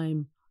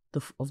time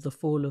of the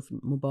fall of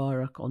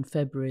Mubarak on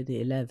February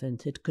the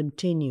 11th, it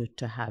continued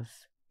to have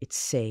its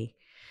say.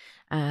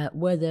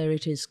 Whether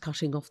it is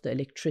cutting off the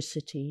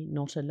electricity,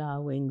 not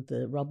allowing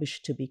the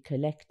rubbish to be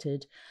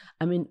collected.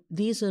 I mean,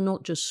 these are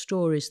not just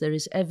stories. There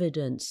is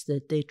evidence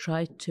that they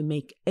tried to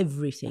make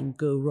everything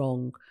go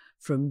wrong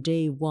from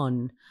day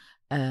one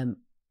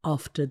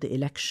after the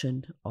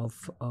election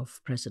of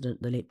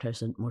the late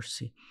President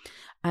Morsi.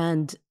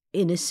 And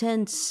in a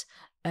sense,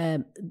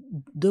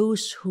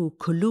 those who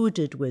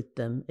colluded with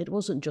them, it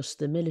wasn't just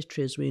the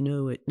military as we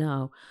know it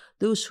now,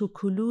 those who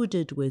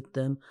colluded with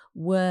them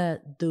were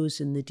those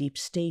in the deep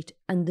state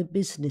and the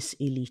business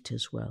elite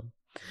as well.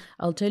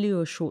 I'll tell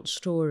you a short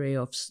story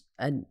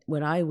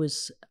when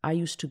I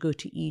used to go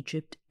to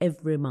Egypt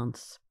every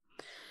month,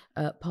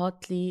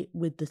 partly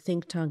with the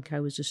think tank I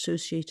was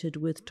associated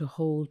with to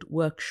hold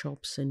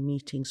workshops and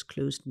meetings,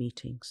 closed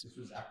meetings. This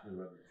was after the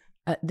revolution?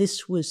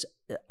 This was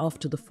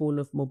after the fall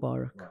of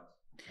Mubarak.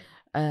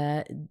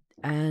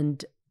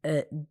 And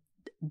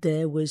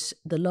there was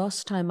the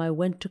last time I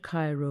went to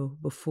Cairo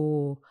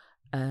before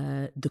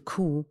the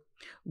coup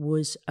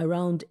was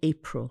around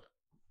April.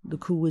 The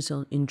coup was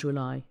in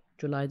July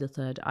the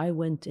 3rd. I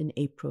went in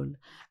April,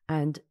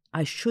 and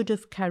I should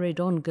have carried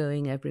on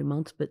going every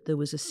month, but there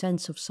was a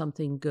sense of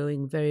something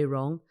going very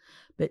wrong.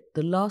 But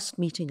the last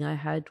meeting I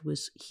had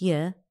was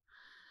here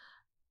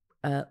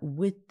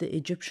with the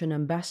Egyptian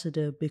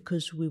ambassador,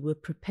 because we were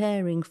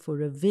preparing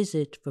for a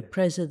visit for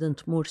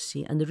President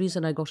Morsi. And the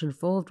reason I got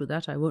involved with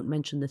that, I won't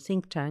mention the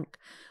think tank,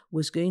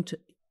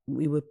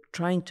 we were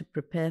trying to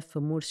prepare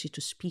for Morsi to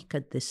speak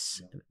at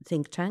this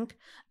think tank.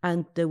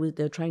 And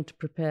they're trying to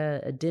prepare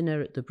a dinner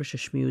at the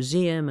British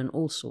Museum and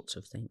all sorts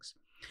of things.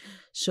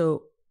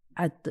 So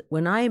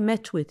when I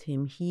met with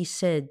him, he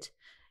said,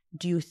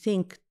 do you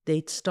think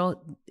they'd start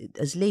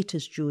as late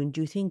as June?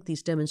 Do you think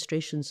these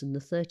demonstrations on the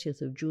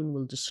 30th of June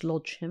will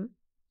dislodge him?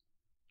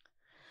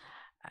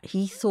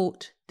 He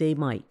thought they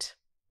might.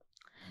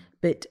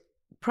 But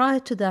prior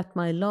to that,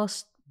 my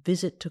last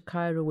visit to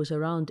Cairo was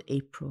around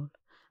April,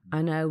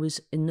 and I was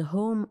in the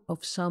home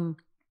of some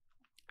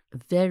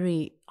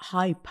very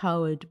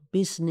high-powered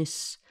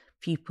business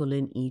people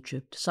in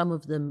Egypt, some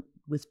of them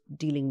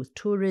dealing with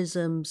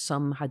tourism,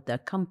 some had their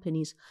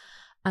companies,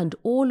 and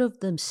all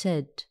of them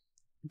said,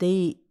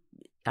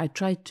 I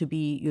tried to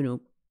be,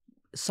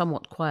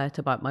 somewhat quiet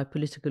about my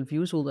political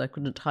views, although I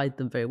couldn't hide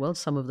them very well.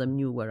 Some of them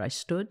knew where I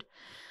stood.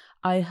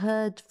 I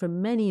heard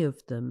from many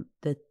of them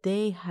that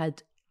they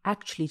had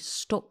actually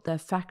stopped their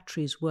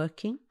factories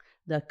working,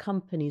 their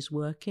companies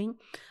working,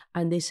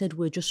 and they said,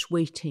 we're just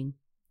waiting.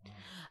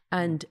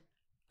 And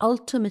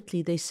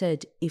ultimately they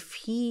said, if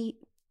he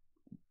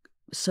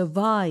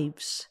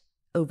survives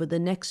over the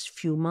next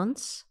few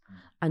months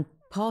and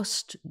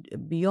past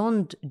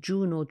beyond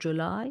June or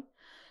July,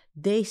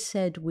 they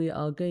said, we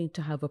are going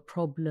to have a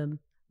problem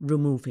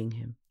removing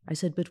him. I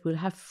said, but we'll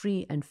have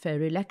free and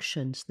fair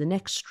elections the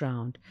next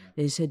round.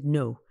 They said,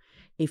 no.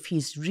 If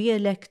he's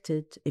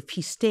re-elected, if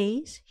he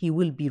stays, he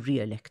will be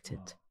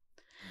re-elected.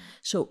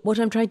 So what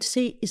I'm trying to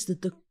say is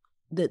that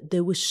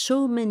there were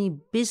so many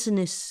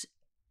business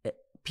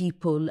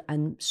people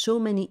and so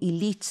many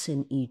elites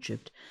in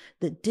Egypt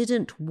that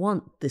didn't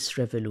want this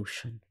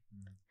revolution.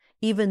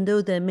 Even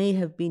though there may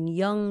have been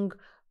young,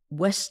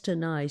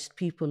 westernized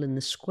people in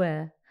the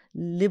square,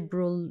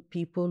 liberal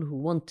people who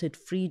wanted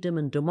freedom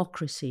and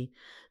democracy,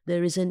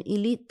 there is an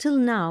elite. Till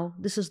now,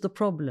 this is the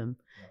problem.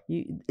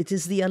 It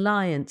is the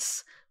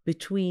alliance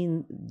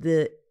between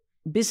the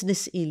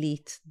business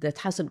elite that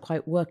hasn't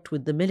quite worked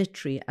with the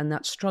military, and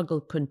that struggle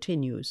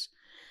continues,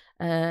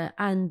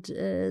 and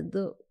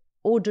the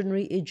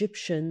ordinary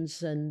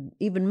Egyptians and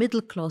even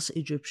middle-class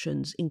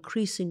Egyptians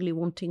increasingly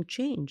wanting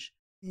change.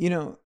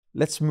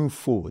 Let's move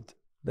forward.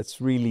 Let's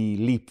really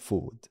leap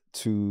forward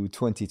to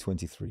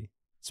 2023.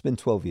 It's been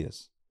 12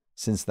 years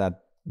since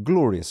that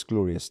glorious,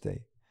 glorious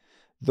day.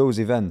 Those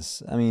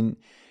events,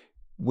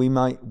 we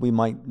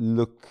might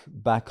look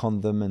back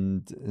on them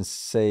and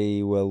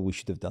say, well, we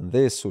should have done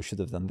this or should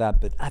have done that.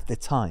 But at the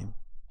time,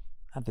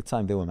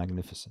 they were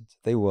magnificent.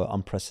 They were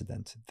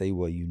unprecedented. They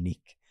were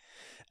unique.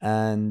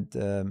 And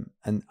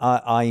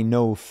I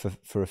know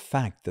for a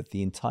fact that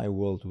the entire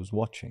world was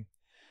watching.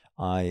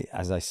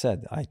 As I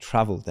said, I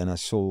traveled and I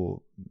saw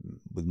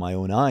with my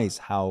own eyes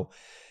how,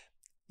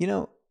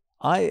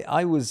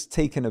 I was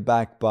taken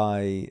aback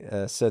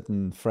by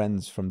certain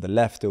friends from the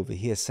left over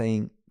here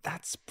saying,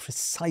 that's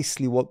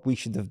precisely what we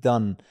should have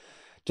done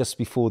just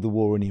before the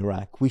war in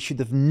Iraq. We should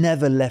have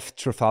never left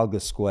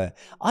Trafalgar Square.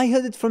 I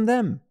heard it from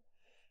them.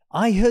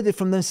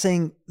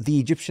 Saying the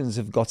Egyptians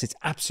have got it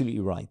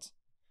absolutely right.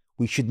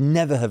 We should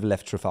never have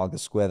left Trafalgar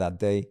Square that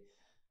day,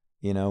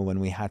 when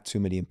we had 2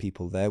 million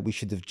people there. We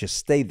should have just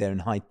stayed there in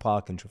Hyde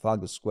Park and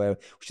Trafalgar Square.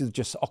 We should have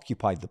just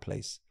occupied the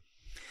place.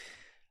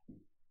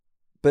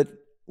 But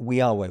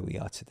we are where we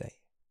are today.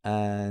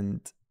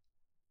 And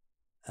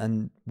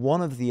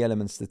one of the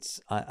elements that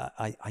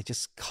I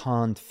just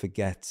can't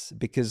forget,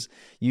 because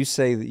you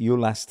say that your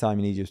last time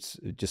in Egypt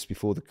just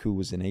before the coup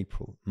was in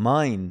April.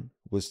 Mine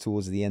was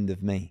towards the end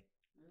of May.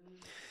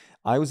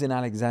 I was in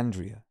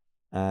Alexandria,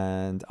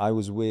 and I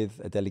was with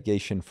a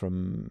delegation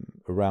from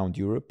around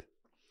Europe,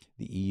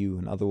 the EU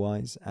and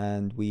otherwise,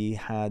 and we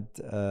had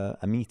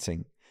a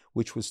meeting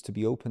which was to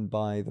be opened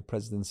by the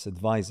president's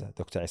advisor,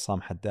 Dr.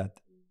 Issam Haddad.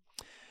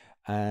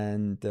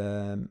 And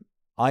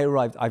I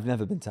arrived. I've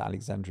never been to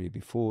Alexandria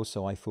before,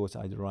 so I thought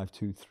I'd arrive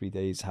 2-3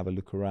 days, have a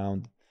look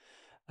around,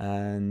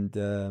 and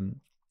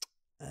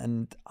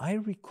I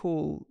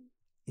recall,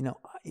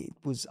 it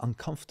was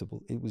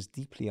uncomfortable. It was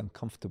deeply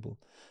uncomfortable.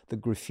 The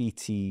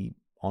graffiti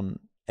on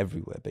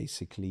everywhere,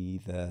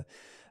 basically.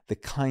 The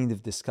kind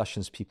of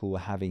discussions people were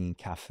having in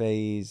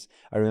cafes.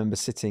 I remember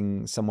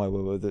sitting somewhere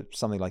where there were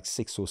something like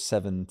 6 or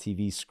 7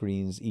 TV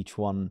screens, each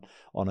one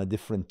on a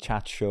different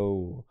chat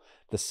show,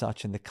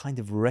 and the kind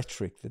of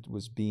rhetoric that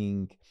was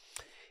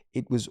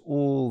it was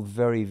all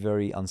very,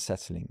 very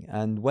unsettling.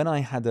 And when I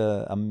had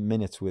a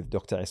minute with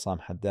Dr.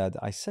 Issam Haddad,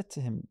 I said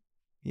to him,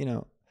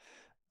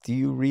 do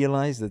you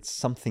realize that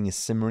something is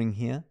simmering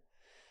here?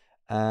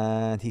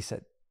 And he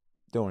said,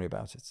 don't worry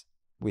about it.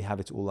 we have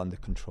it all under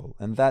control.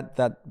 And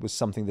that was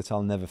something that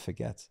I'll never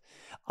forget.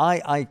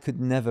 I could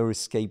never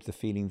escape the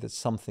feeling that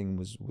something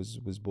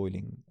was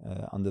boiling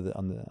under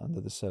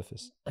the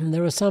surface. And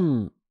there are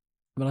some,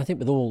 I think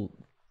with all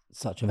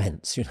such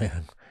events,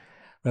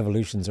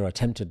 revolutions or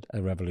attempted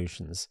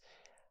revolutions,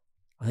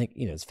 I think,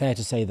 it's fair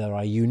to say there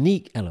are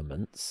unique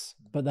elements,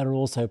 but there are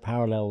also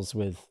parallels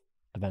with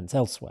events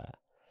elsewhere.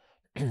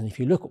 And if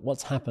you look at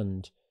what's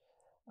happened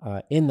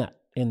in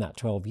that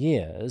 12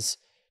 years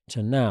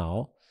to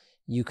now,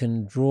 you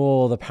can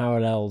draw the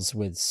parallels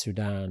with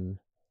Sudan,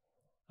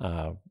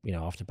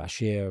 after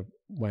Bashir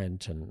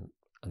went and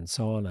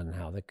so on, and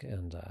how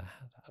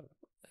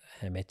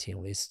Hemeti,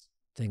 all these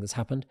things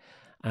happened,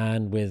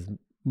 and with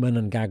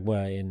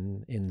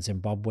Mnangagwa in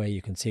Zimbabwe.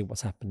 You can see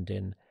what's happened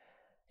in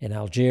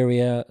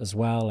Algeria as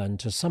well, and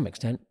to some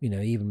extent,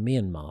 even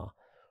Myanmar,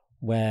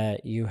 where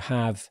you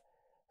have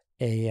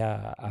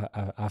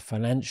a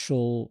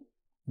financial.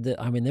 There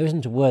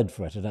isn't a word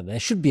for it. There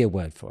should be a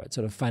word for it.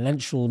 Sort of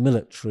financial,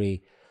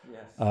 military,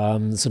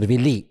 sort of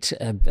elite,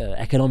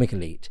 economic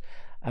elite,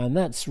 and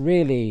that's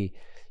really,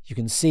 you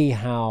can see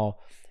how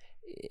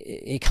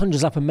it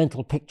conjures up a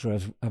mental picture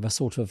of a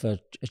sort of a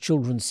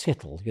children's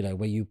skittle,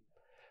 where you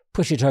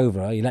push it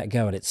over, you let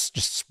go, and it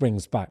just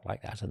springs back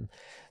like that. And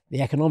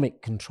the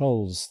economic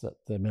controls that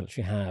the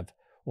military have,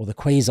 or the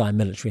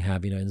quasi-military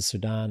have, in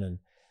Sudan and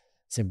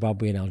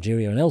Zimbabwe and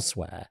Algeria and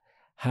elsewhere,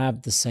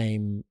 have the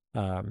same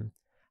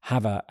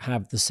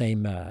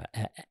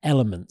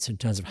elements in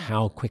terms of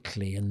how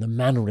quickly and the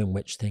manner in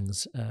which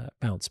things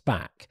bounce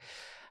back.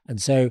 And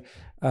so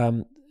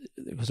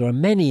because there are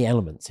many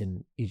elements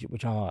in Egypt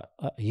which are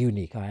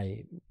unique.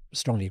 I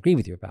strongly agree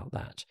with you about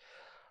that.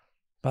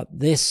 But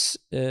this,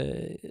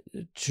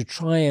 to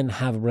try and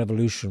have a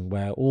revolution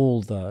where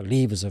all the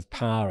levers of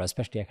power,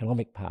 especially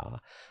economic power,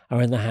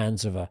 are in the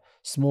hands of a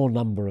small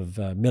number of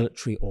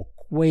military or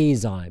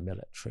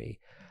quasi-military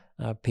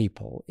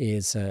people,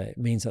 means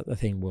that the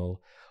thing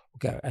will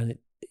go. And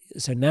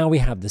so now we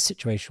have the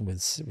situation with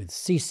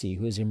Sisi,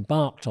 who has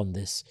embarked on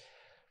this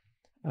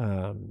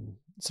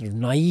sort of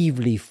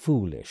naively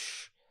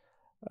foolish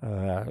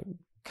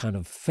kind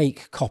of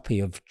fake copy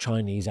of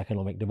Chinese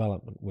economic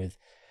development with.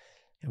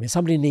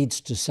 Somebody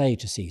needs to say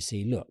to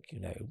Sisi, look,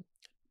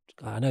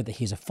 I know that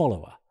he's a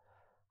follower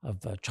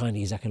of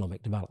Chinese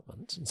economic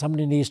development, and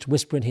somebody needs to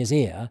whisper in his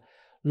ear,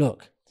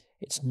 look,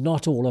 it's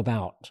not all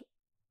about,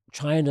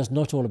 China's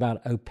not all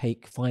about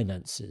opaque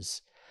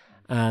finances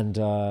and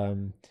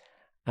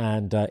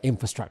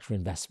infrastructure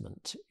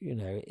investment,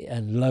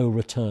 and low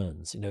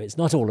returns. It's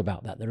not all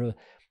about that. There are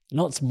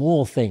lots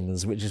more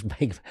things which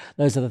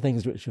those are the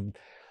things which have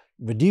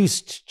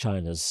reduced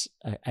China's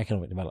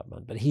economic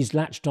development, but he's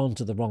latched on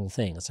to the wrong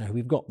thing. So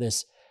we've got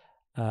this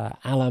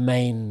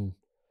Alamein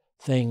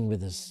thing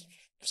with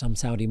some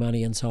Saudi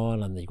money and so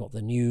on, and you've got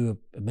the new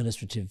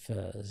administrative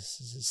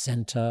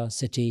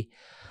city,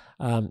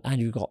 and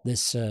you've got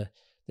this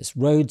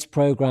roads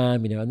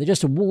program, and they're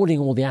just awarding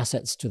all the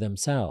assets to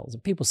themselves.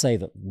 And people say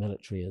that the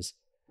military is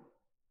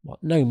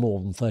no more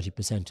than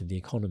 30% of the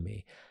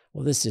economy.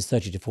 Well, this is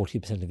 30 to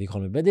 40% of the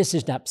economy, but this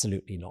is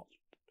absolutely not.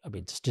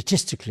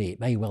 Statistically, it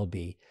may well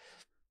be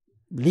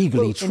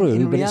legally true,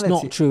 in reality,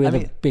 it's not true in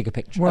a bigger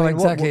picture. Well,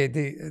 exactly.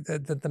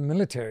 The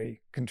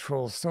military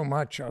controls so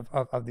much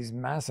of these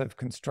massive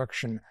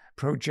construction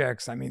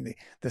projects.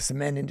 The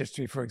cement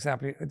industry, for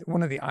example.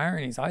 One of the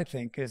ironies, I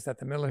think, is that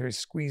the military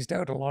squeezed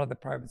out a lot of the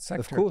private sector.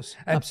 Of course,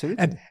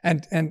 absolutely.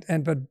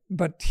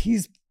 But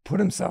he's put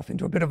himself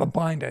into a bit of a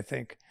bind, I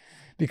think,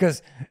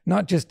 because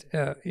not just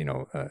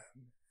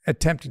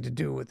attempting to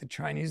do what the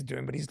Chinese are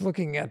doing, but he's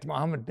looking at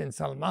Mohammed bin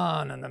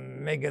Salman and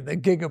the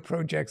giga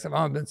projects of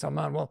Mohammed bin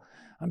Salman. Well,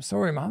 I'm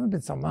sorry, Mohammed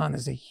bin Salman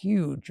is a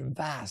huge,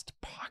 vast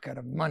pocket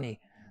of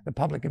money, the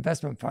Public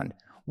Investment Fund.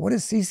 What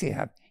does Sisi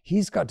have?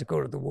 He's got to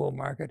go to the world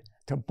market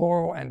to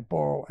borrow and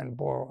borrow and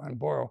borrow and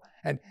borrow.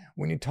 And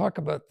when you talk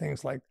about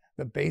things like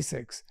the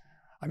basics,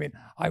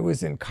 I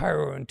was in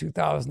Cairo in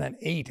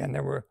 2008, and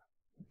there were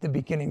the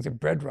beginnings of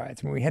bread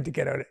riots, when we had to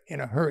get out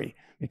in a hurry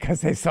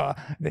because they saw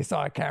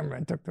a camera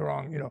and took the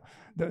wrong,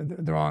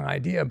 the wrong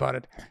idea about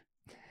it.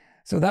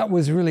 So that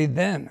was really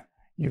then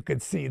you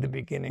could see the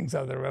beginnings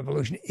of the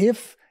revolution.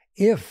 If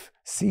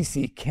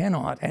Sisi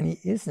cannot, and he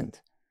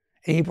isn't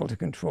able to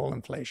control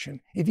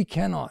inflation, if he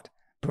cannot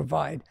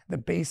provide the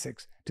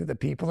basics to the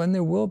people, then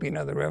there will be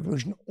another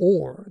revolution,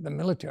 or the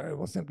military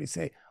will simply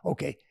say,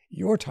 okay,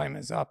 your time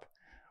is up.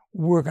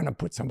 We're going to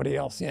put somebody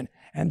else in.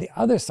 And the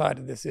other side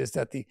of this is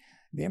that the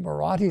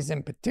Emiratis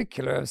in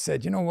particular have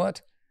said, you know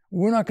what,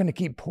 we're not going to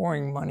keep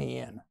pouring money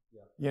in.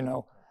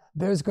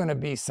 There's going to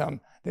be some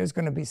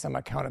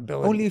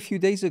accountability. Only a few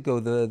days ago,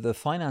 the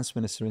finance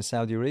minister in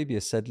Saudi Arabia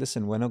said,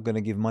 listen, we're not going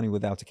to give money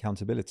without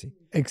accountability.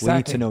 Exactly. We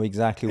need to know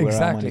exactly where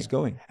our money is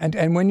going.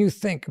 And when you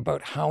think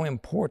about how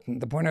important,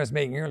 the point I was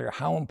making earlier,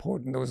 how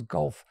important those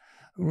Gulf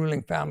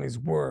ruling families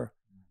were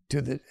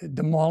to the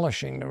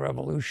demolishing the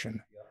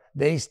revolution,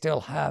 they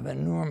still have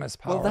enormous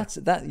power. Well,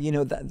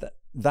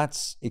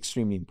 that's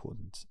extremely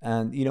important.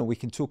 And, we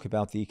can talk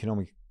about the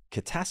economic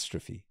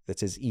catastrophe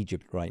that is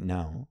Egypt right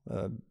now,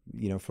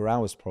 for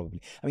hours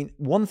probably. I mean,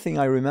 one thing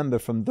I remember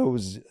from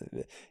those,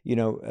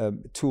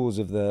 tours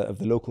of the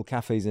local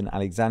cafes in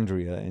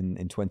Alexandria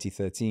in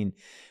 2013,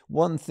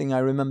 one thing I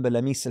remember,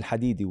 Lamis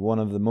Al-Hadidi, one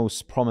of the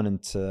most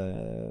prominent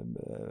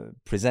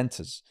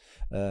presenters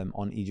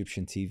on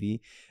Egyptian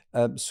TV,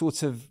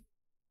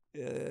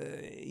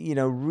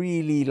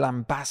 really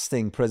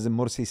lambasting President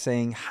Morsi,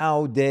 saying,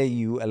 how dare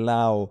you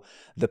allow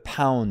the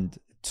pound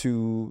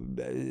to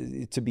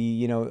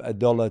be,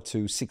 $1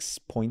 to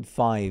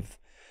 6.5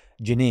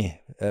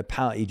 Guinea,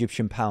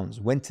 Egyptian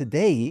pounds, when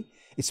today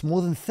it's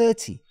more than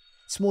 30.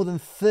 It's more than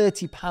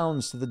 30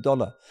 pounds to the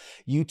dollar.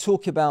 You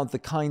talk about the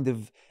kind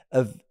of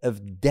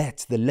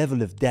debt, the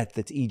level of debt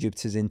that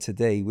Egypt is in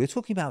today. We're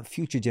talking about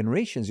future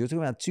generations. You're talking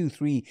about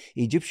 2-3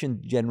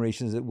 Egyptian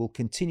generations that will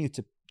continue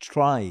to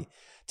try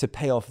to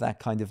pay off that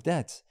kind of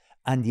debt.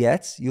 And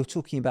yet you're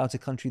talking about a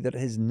country that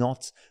has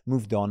not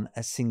moved on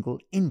a single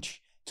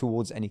inch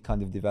towards any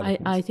kind of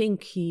development. I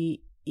think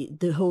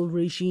the whole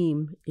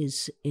regime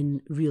is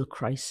in real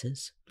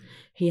crisis.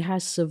 He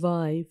has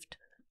survived,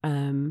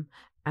 and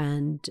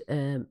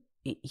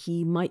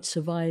he might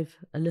survive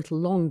a little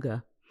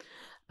longer.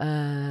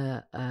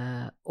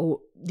 Or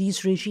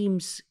these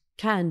regimes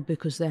can,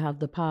 because they have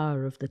the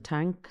power of the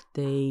tank.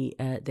 They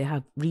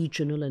have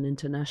regional and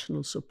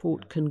international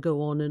support, can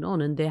go on,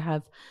 and they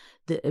have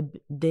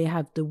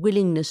the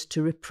willingness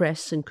to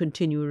repress and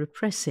continue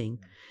repressing.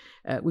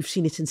 We've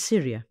seen it in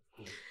Syria.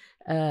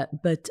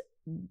 But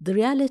the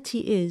reality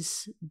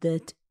is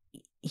that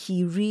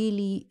he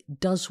really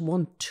does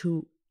want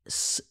to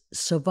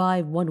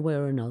survive one way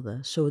or another.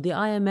 So the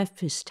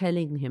IMF is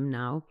telling him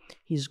now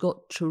he's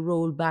got to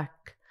roll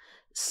back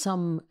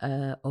some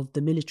of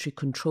the military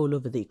control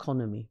over the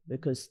economy,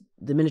 because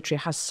the military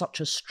has such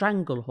a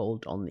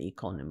stranglehold on the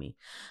economy.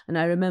 And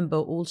I remember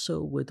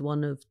also with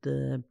one of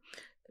the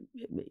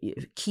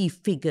key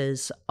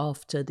figures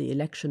after the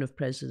election of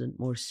President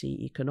Morsi,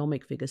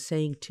 economic figures,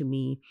 saying to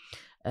me,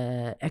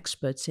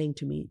 experts saying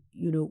to me,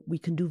 we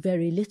can do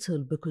very little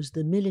because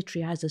the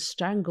military has a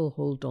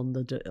stranglehold on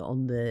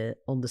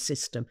the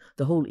system,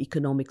 the whole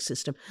economic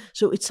system.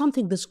 So it's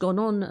something that's gone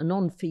on and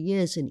on for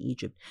years in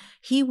Egypt.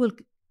 He will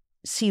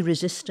see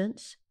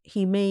resistance.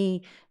 He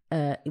may,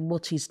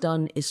 what he's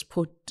done is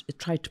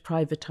try to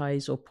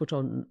privatize or put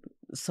on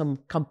some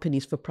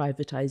companies for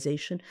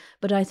privatization.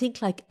 But I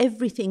think like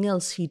everything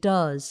else he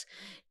does,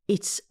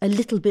 it's a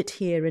little bit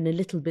here and a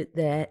little bit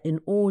there in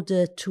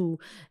order to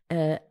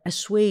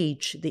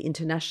assuage the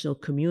international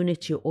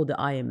community or the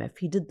IMF.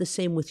 He did the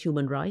same with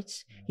human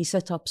rights. He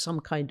set up some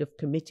kind of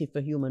committee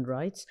for human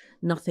rights.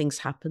 Nothing's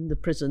happened. The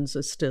prisoners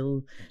are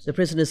still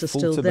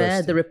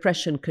there. The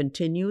repression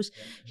continues.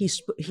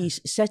 He's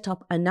set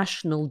up a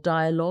national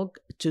dialogue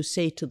to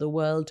say to the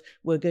world,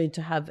 we're going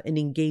to have an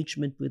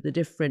engagement with the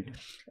different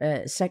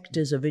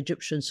sectors of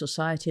Egyptian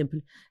society.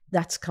 And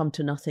that's come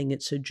to nothing.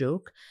 It's a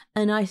joke.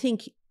 And I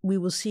think we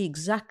will see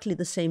exactly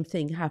the same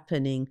thing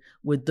happening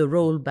with the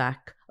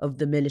rollback of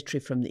the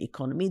military from the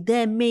economy.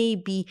 There may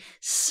be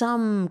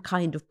some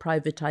kind of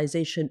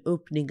privatization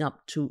opening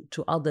up to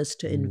others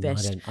to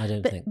invest. I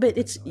don't think. But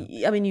it's.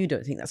 I mean, you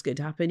don't think that's going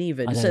to happen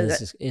even.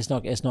 It's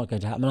not going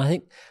to happen. I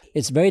think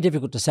it's very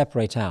difficult to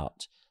separate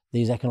out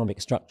these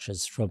economic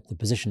structures from the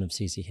position of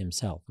Sisi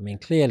himself. I mean,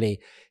 clearly,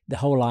 the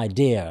whole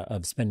idea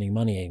of spending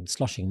money and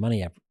sloshing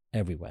money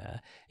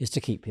everywhere is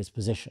to keep his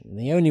position. And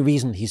the only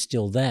reason he's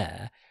still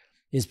there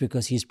is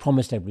because he's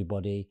promised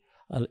everybody,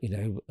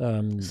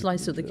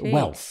 slice of the cake,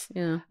 wealth.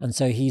 Yeah. And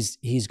so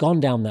he's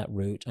gone down that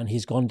route, and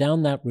he's gone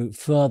down that route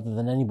further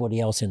than anybody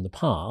else in the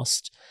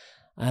past.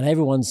 And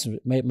everyone's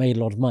made a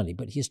lot of money,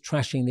 but he's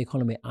trashing the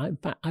economy. In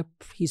fact,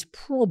 he's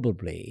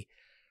probably,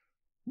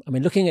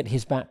 looking at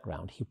his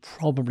background, he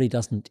probably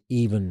doesn't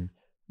even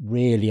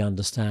really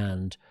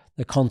understand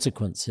the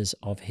consequences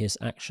of his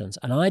actions.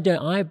 And I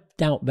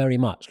doubt very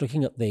much,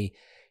 looking at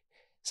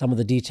some of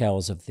the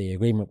details of the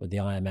agreement with the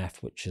IMF,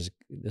 which is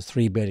the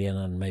 3 billion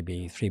and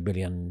maybe 3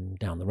 billion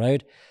down the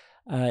road,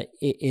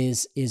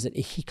 is that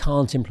he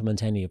can't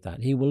implement any of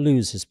that. He will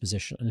lose his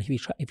position. And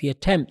if he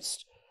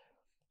attempts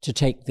to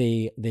take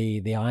the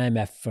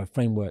IMF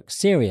framework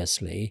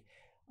seriously,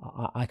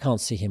 I can't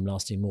see him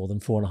lasting more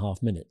than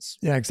 4.5 minutes.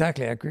 Yeah,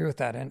 exactly. I agree with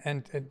that.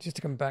 And just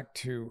to come back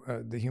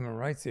to the human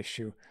rights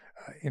issue,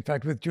 in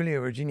fact, with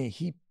Giulio Regeni,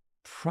 he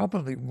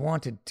probably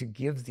wanted to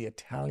give the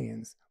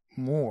Italians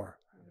more,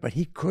 but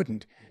he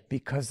couldn't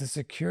because the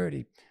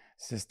security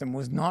system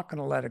was not going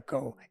to let it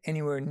go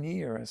anywhere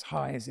near as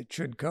high as it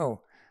should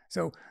go.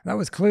 So that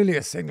was clearly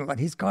a signal that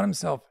he's got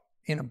himself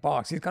in a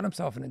box. He's got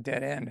himself in a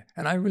dead end.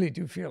 And I really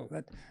do feel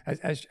that,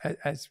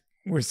 as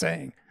we're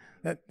saying,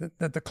 that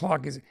the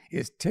clock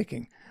is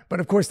ticking.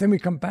 But of course, then we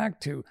come back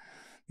to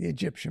the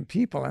Egyptian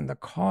people and the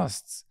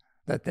costs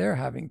that they're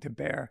having to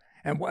bear,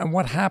 and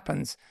what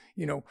happens,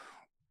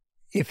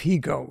 if he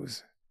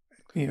goes.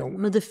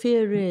 But the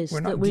fear is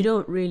that we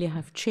don't really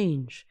have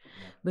change.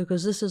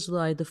 because this is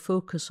why the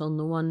focus on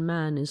the one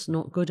man is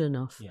not good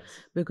enough. Yes.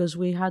 Because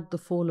we had the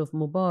fall of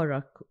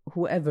Mubarak,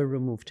 whoever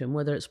removed him,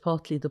 whether it's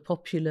partly the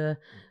popular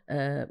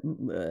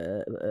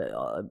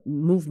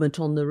movement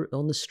on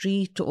the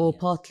street or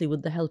partly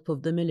with the help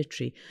of the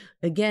military.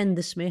 Again,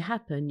 this may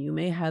happen. You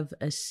may have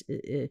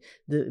the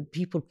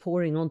people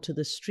pouring onto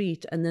the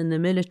street, and then the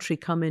military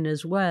come in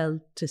as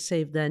well to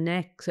save their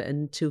necks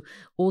and to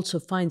also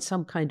find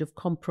some kind of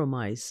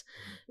compromise.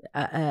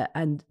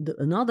 And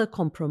another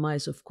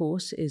compromise, of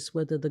course, is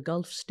whether the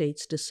Gulf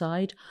states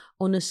decide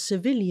on a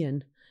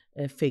civilian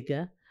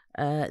figure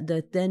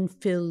that then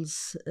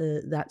fills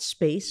that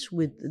space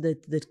with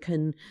that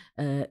can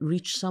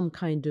reach some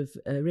kind of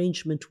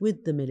arrangement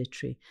with the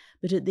military.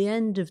 But at the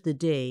end of the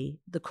day,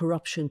 the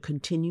corruption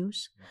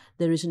continues.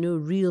 There is no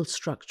real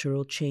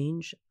structural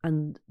change,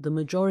 and the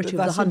majority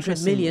of the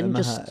 100 million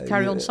just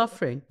carry on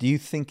suffering. Do you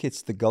think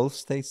it's the Gulf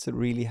states that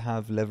really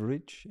have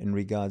leverage in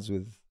regards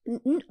with?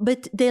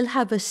 But they'll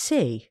have a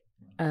say.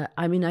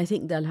 I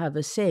think they'll have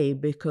a say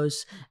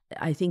because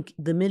I think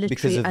the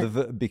military... Because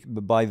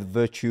of by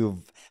virtue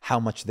of how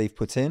much they've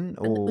put in?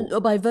 Or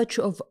by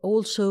virtue of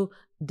also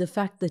the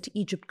fact that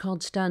Egypt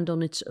can't stand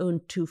on its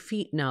own 2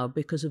 feet now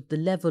because of the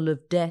level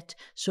of debt.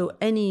 So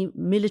any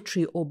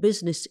military or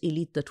business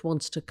elite that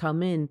wants to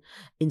come in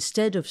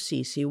instead of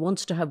Sisi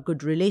wants to have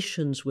good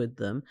relations with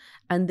them,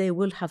 and they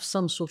will have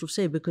some sort of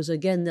say, because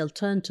again, they'll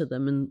turn to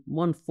them in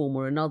one form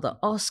or another,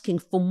 asking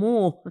for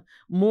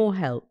more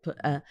help.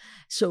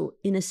 So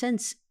in a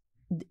sense,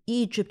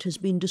 Egypt has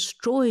been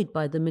destroyed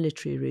by the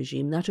military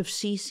regime, that of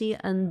Sisi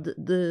and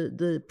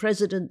the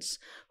presidents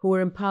who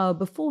were in power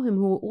before him,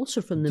 who were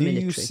also from the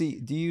military.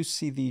 Do you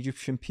see the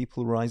Egyptian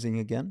people rising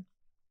again?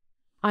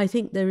 I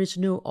think there is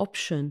no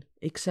option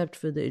except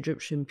for the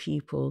Egyptian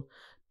people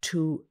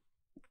to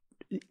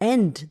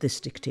end this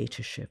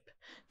dictatorship,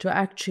 to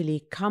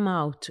actually come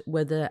out,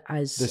 whether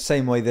as... The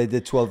same way they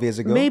did 12 years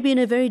ago? Maybe in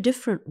a very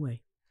different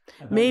way.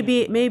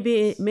 Maybe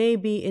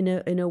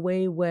in a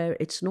way where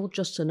it's not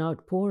just an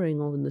outpouring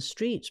on the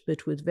streets,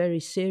 but with very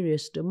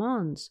serious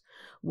demands,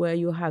 where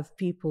you have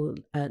people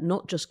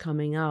not just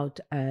coming out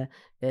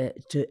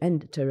to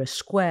enter a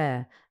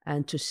square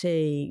and to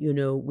say,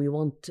 we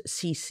want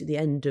Sisi,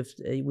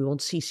 we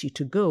want Sisi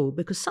to go,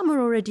 because some are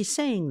already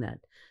saying that.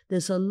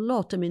 There's a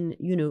lot,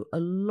 a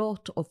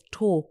lot of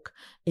talk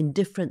in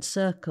different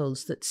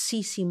circles that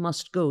Sisi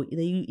must go.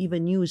 They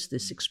even use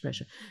this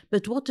expression.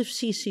 But what if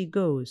Sisi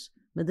goes?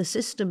 But the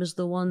system is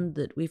the one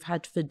that we've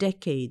had for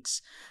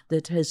decades,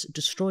 that has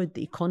destroyed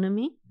the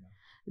economy,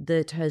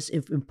 that has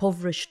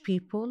impoverished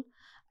people,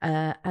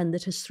 and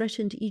that has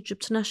threatened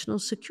Egypt's national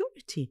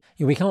security.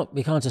 Yeah, we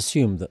can't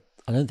assume that.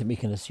 I don't think we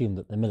can assume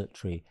that the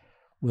military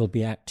will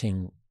be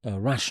acting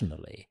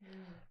rationally,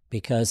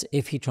 because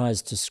if he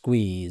tries to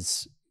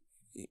squeeze,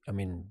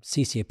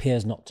 Sisi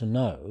appears not to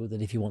know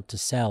that if you want to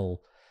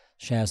sell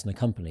shares in a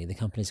company, the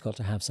company's got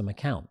to have some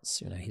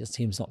accounts. He just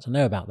seems not to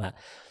know about that.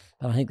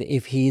 But I think that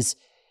if he's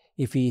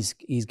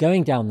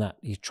going down that,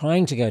 he's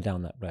trying to go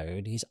down that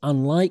road, he's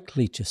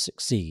unlikely to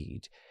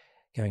succeed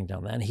going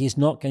down that, and he's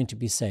not going to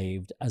be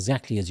saved,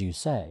 exactly as you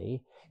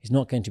say. He's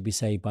not going to be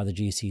saved by the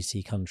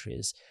GCC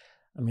countries.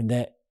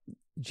 The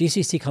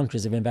GCC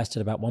countries have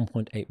invested about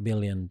 $1.8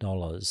 billion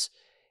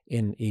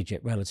in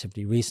Egypt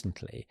relatively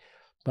recently,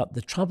 but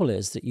the trouble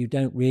is that you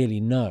don't really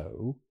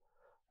know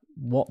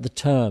what the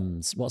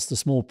terms, what's the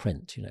small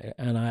print,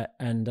 and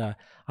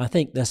I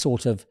think they're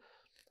sort of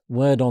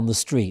word on the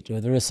street,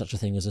 or there is such a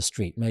thing as a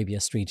street, maybe a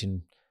street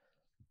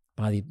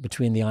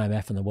between the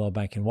IMF and the World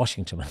Bank in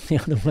Washington. The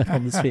other word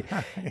on the street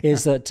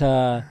is that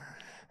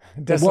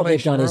what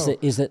they've done is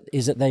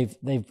that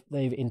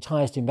they've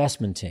enticed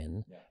investment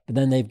in, but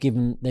then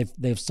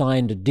they've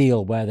signed a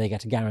deal where they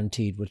get a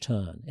guaranteed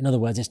return. In other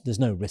words, there's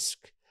no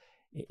risk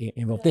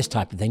involved. This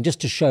type of thing,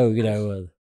 just to show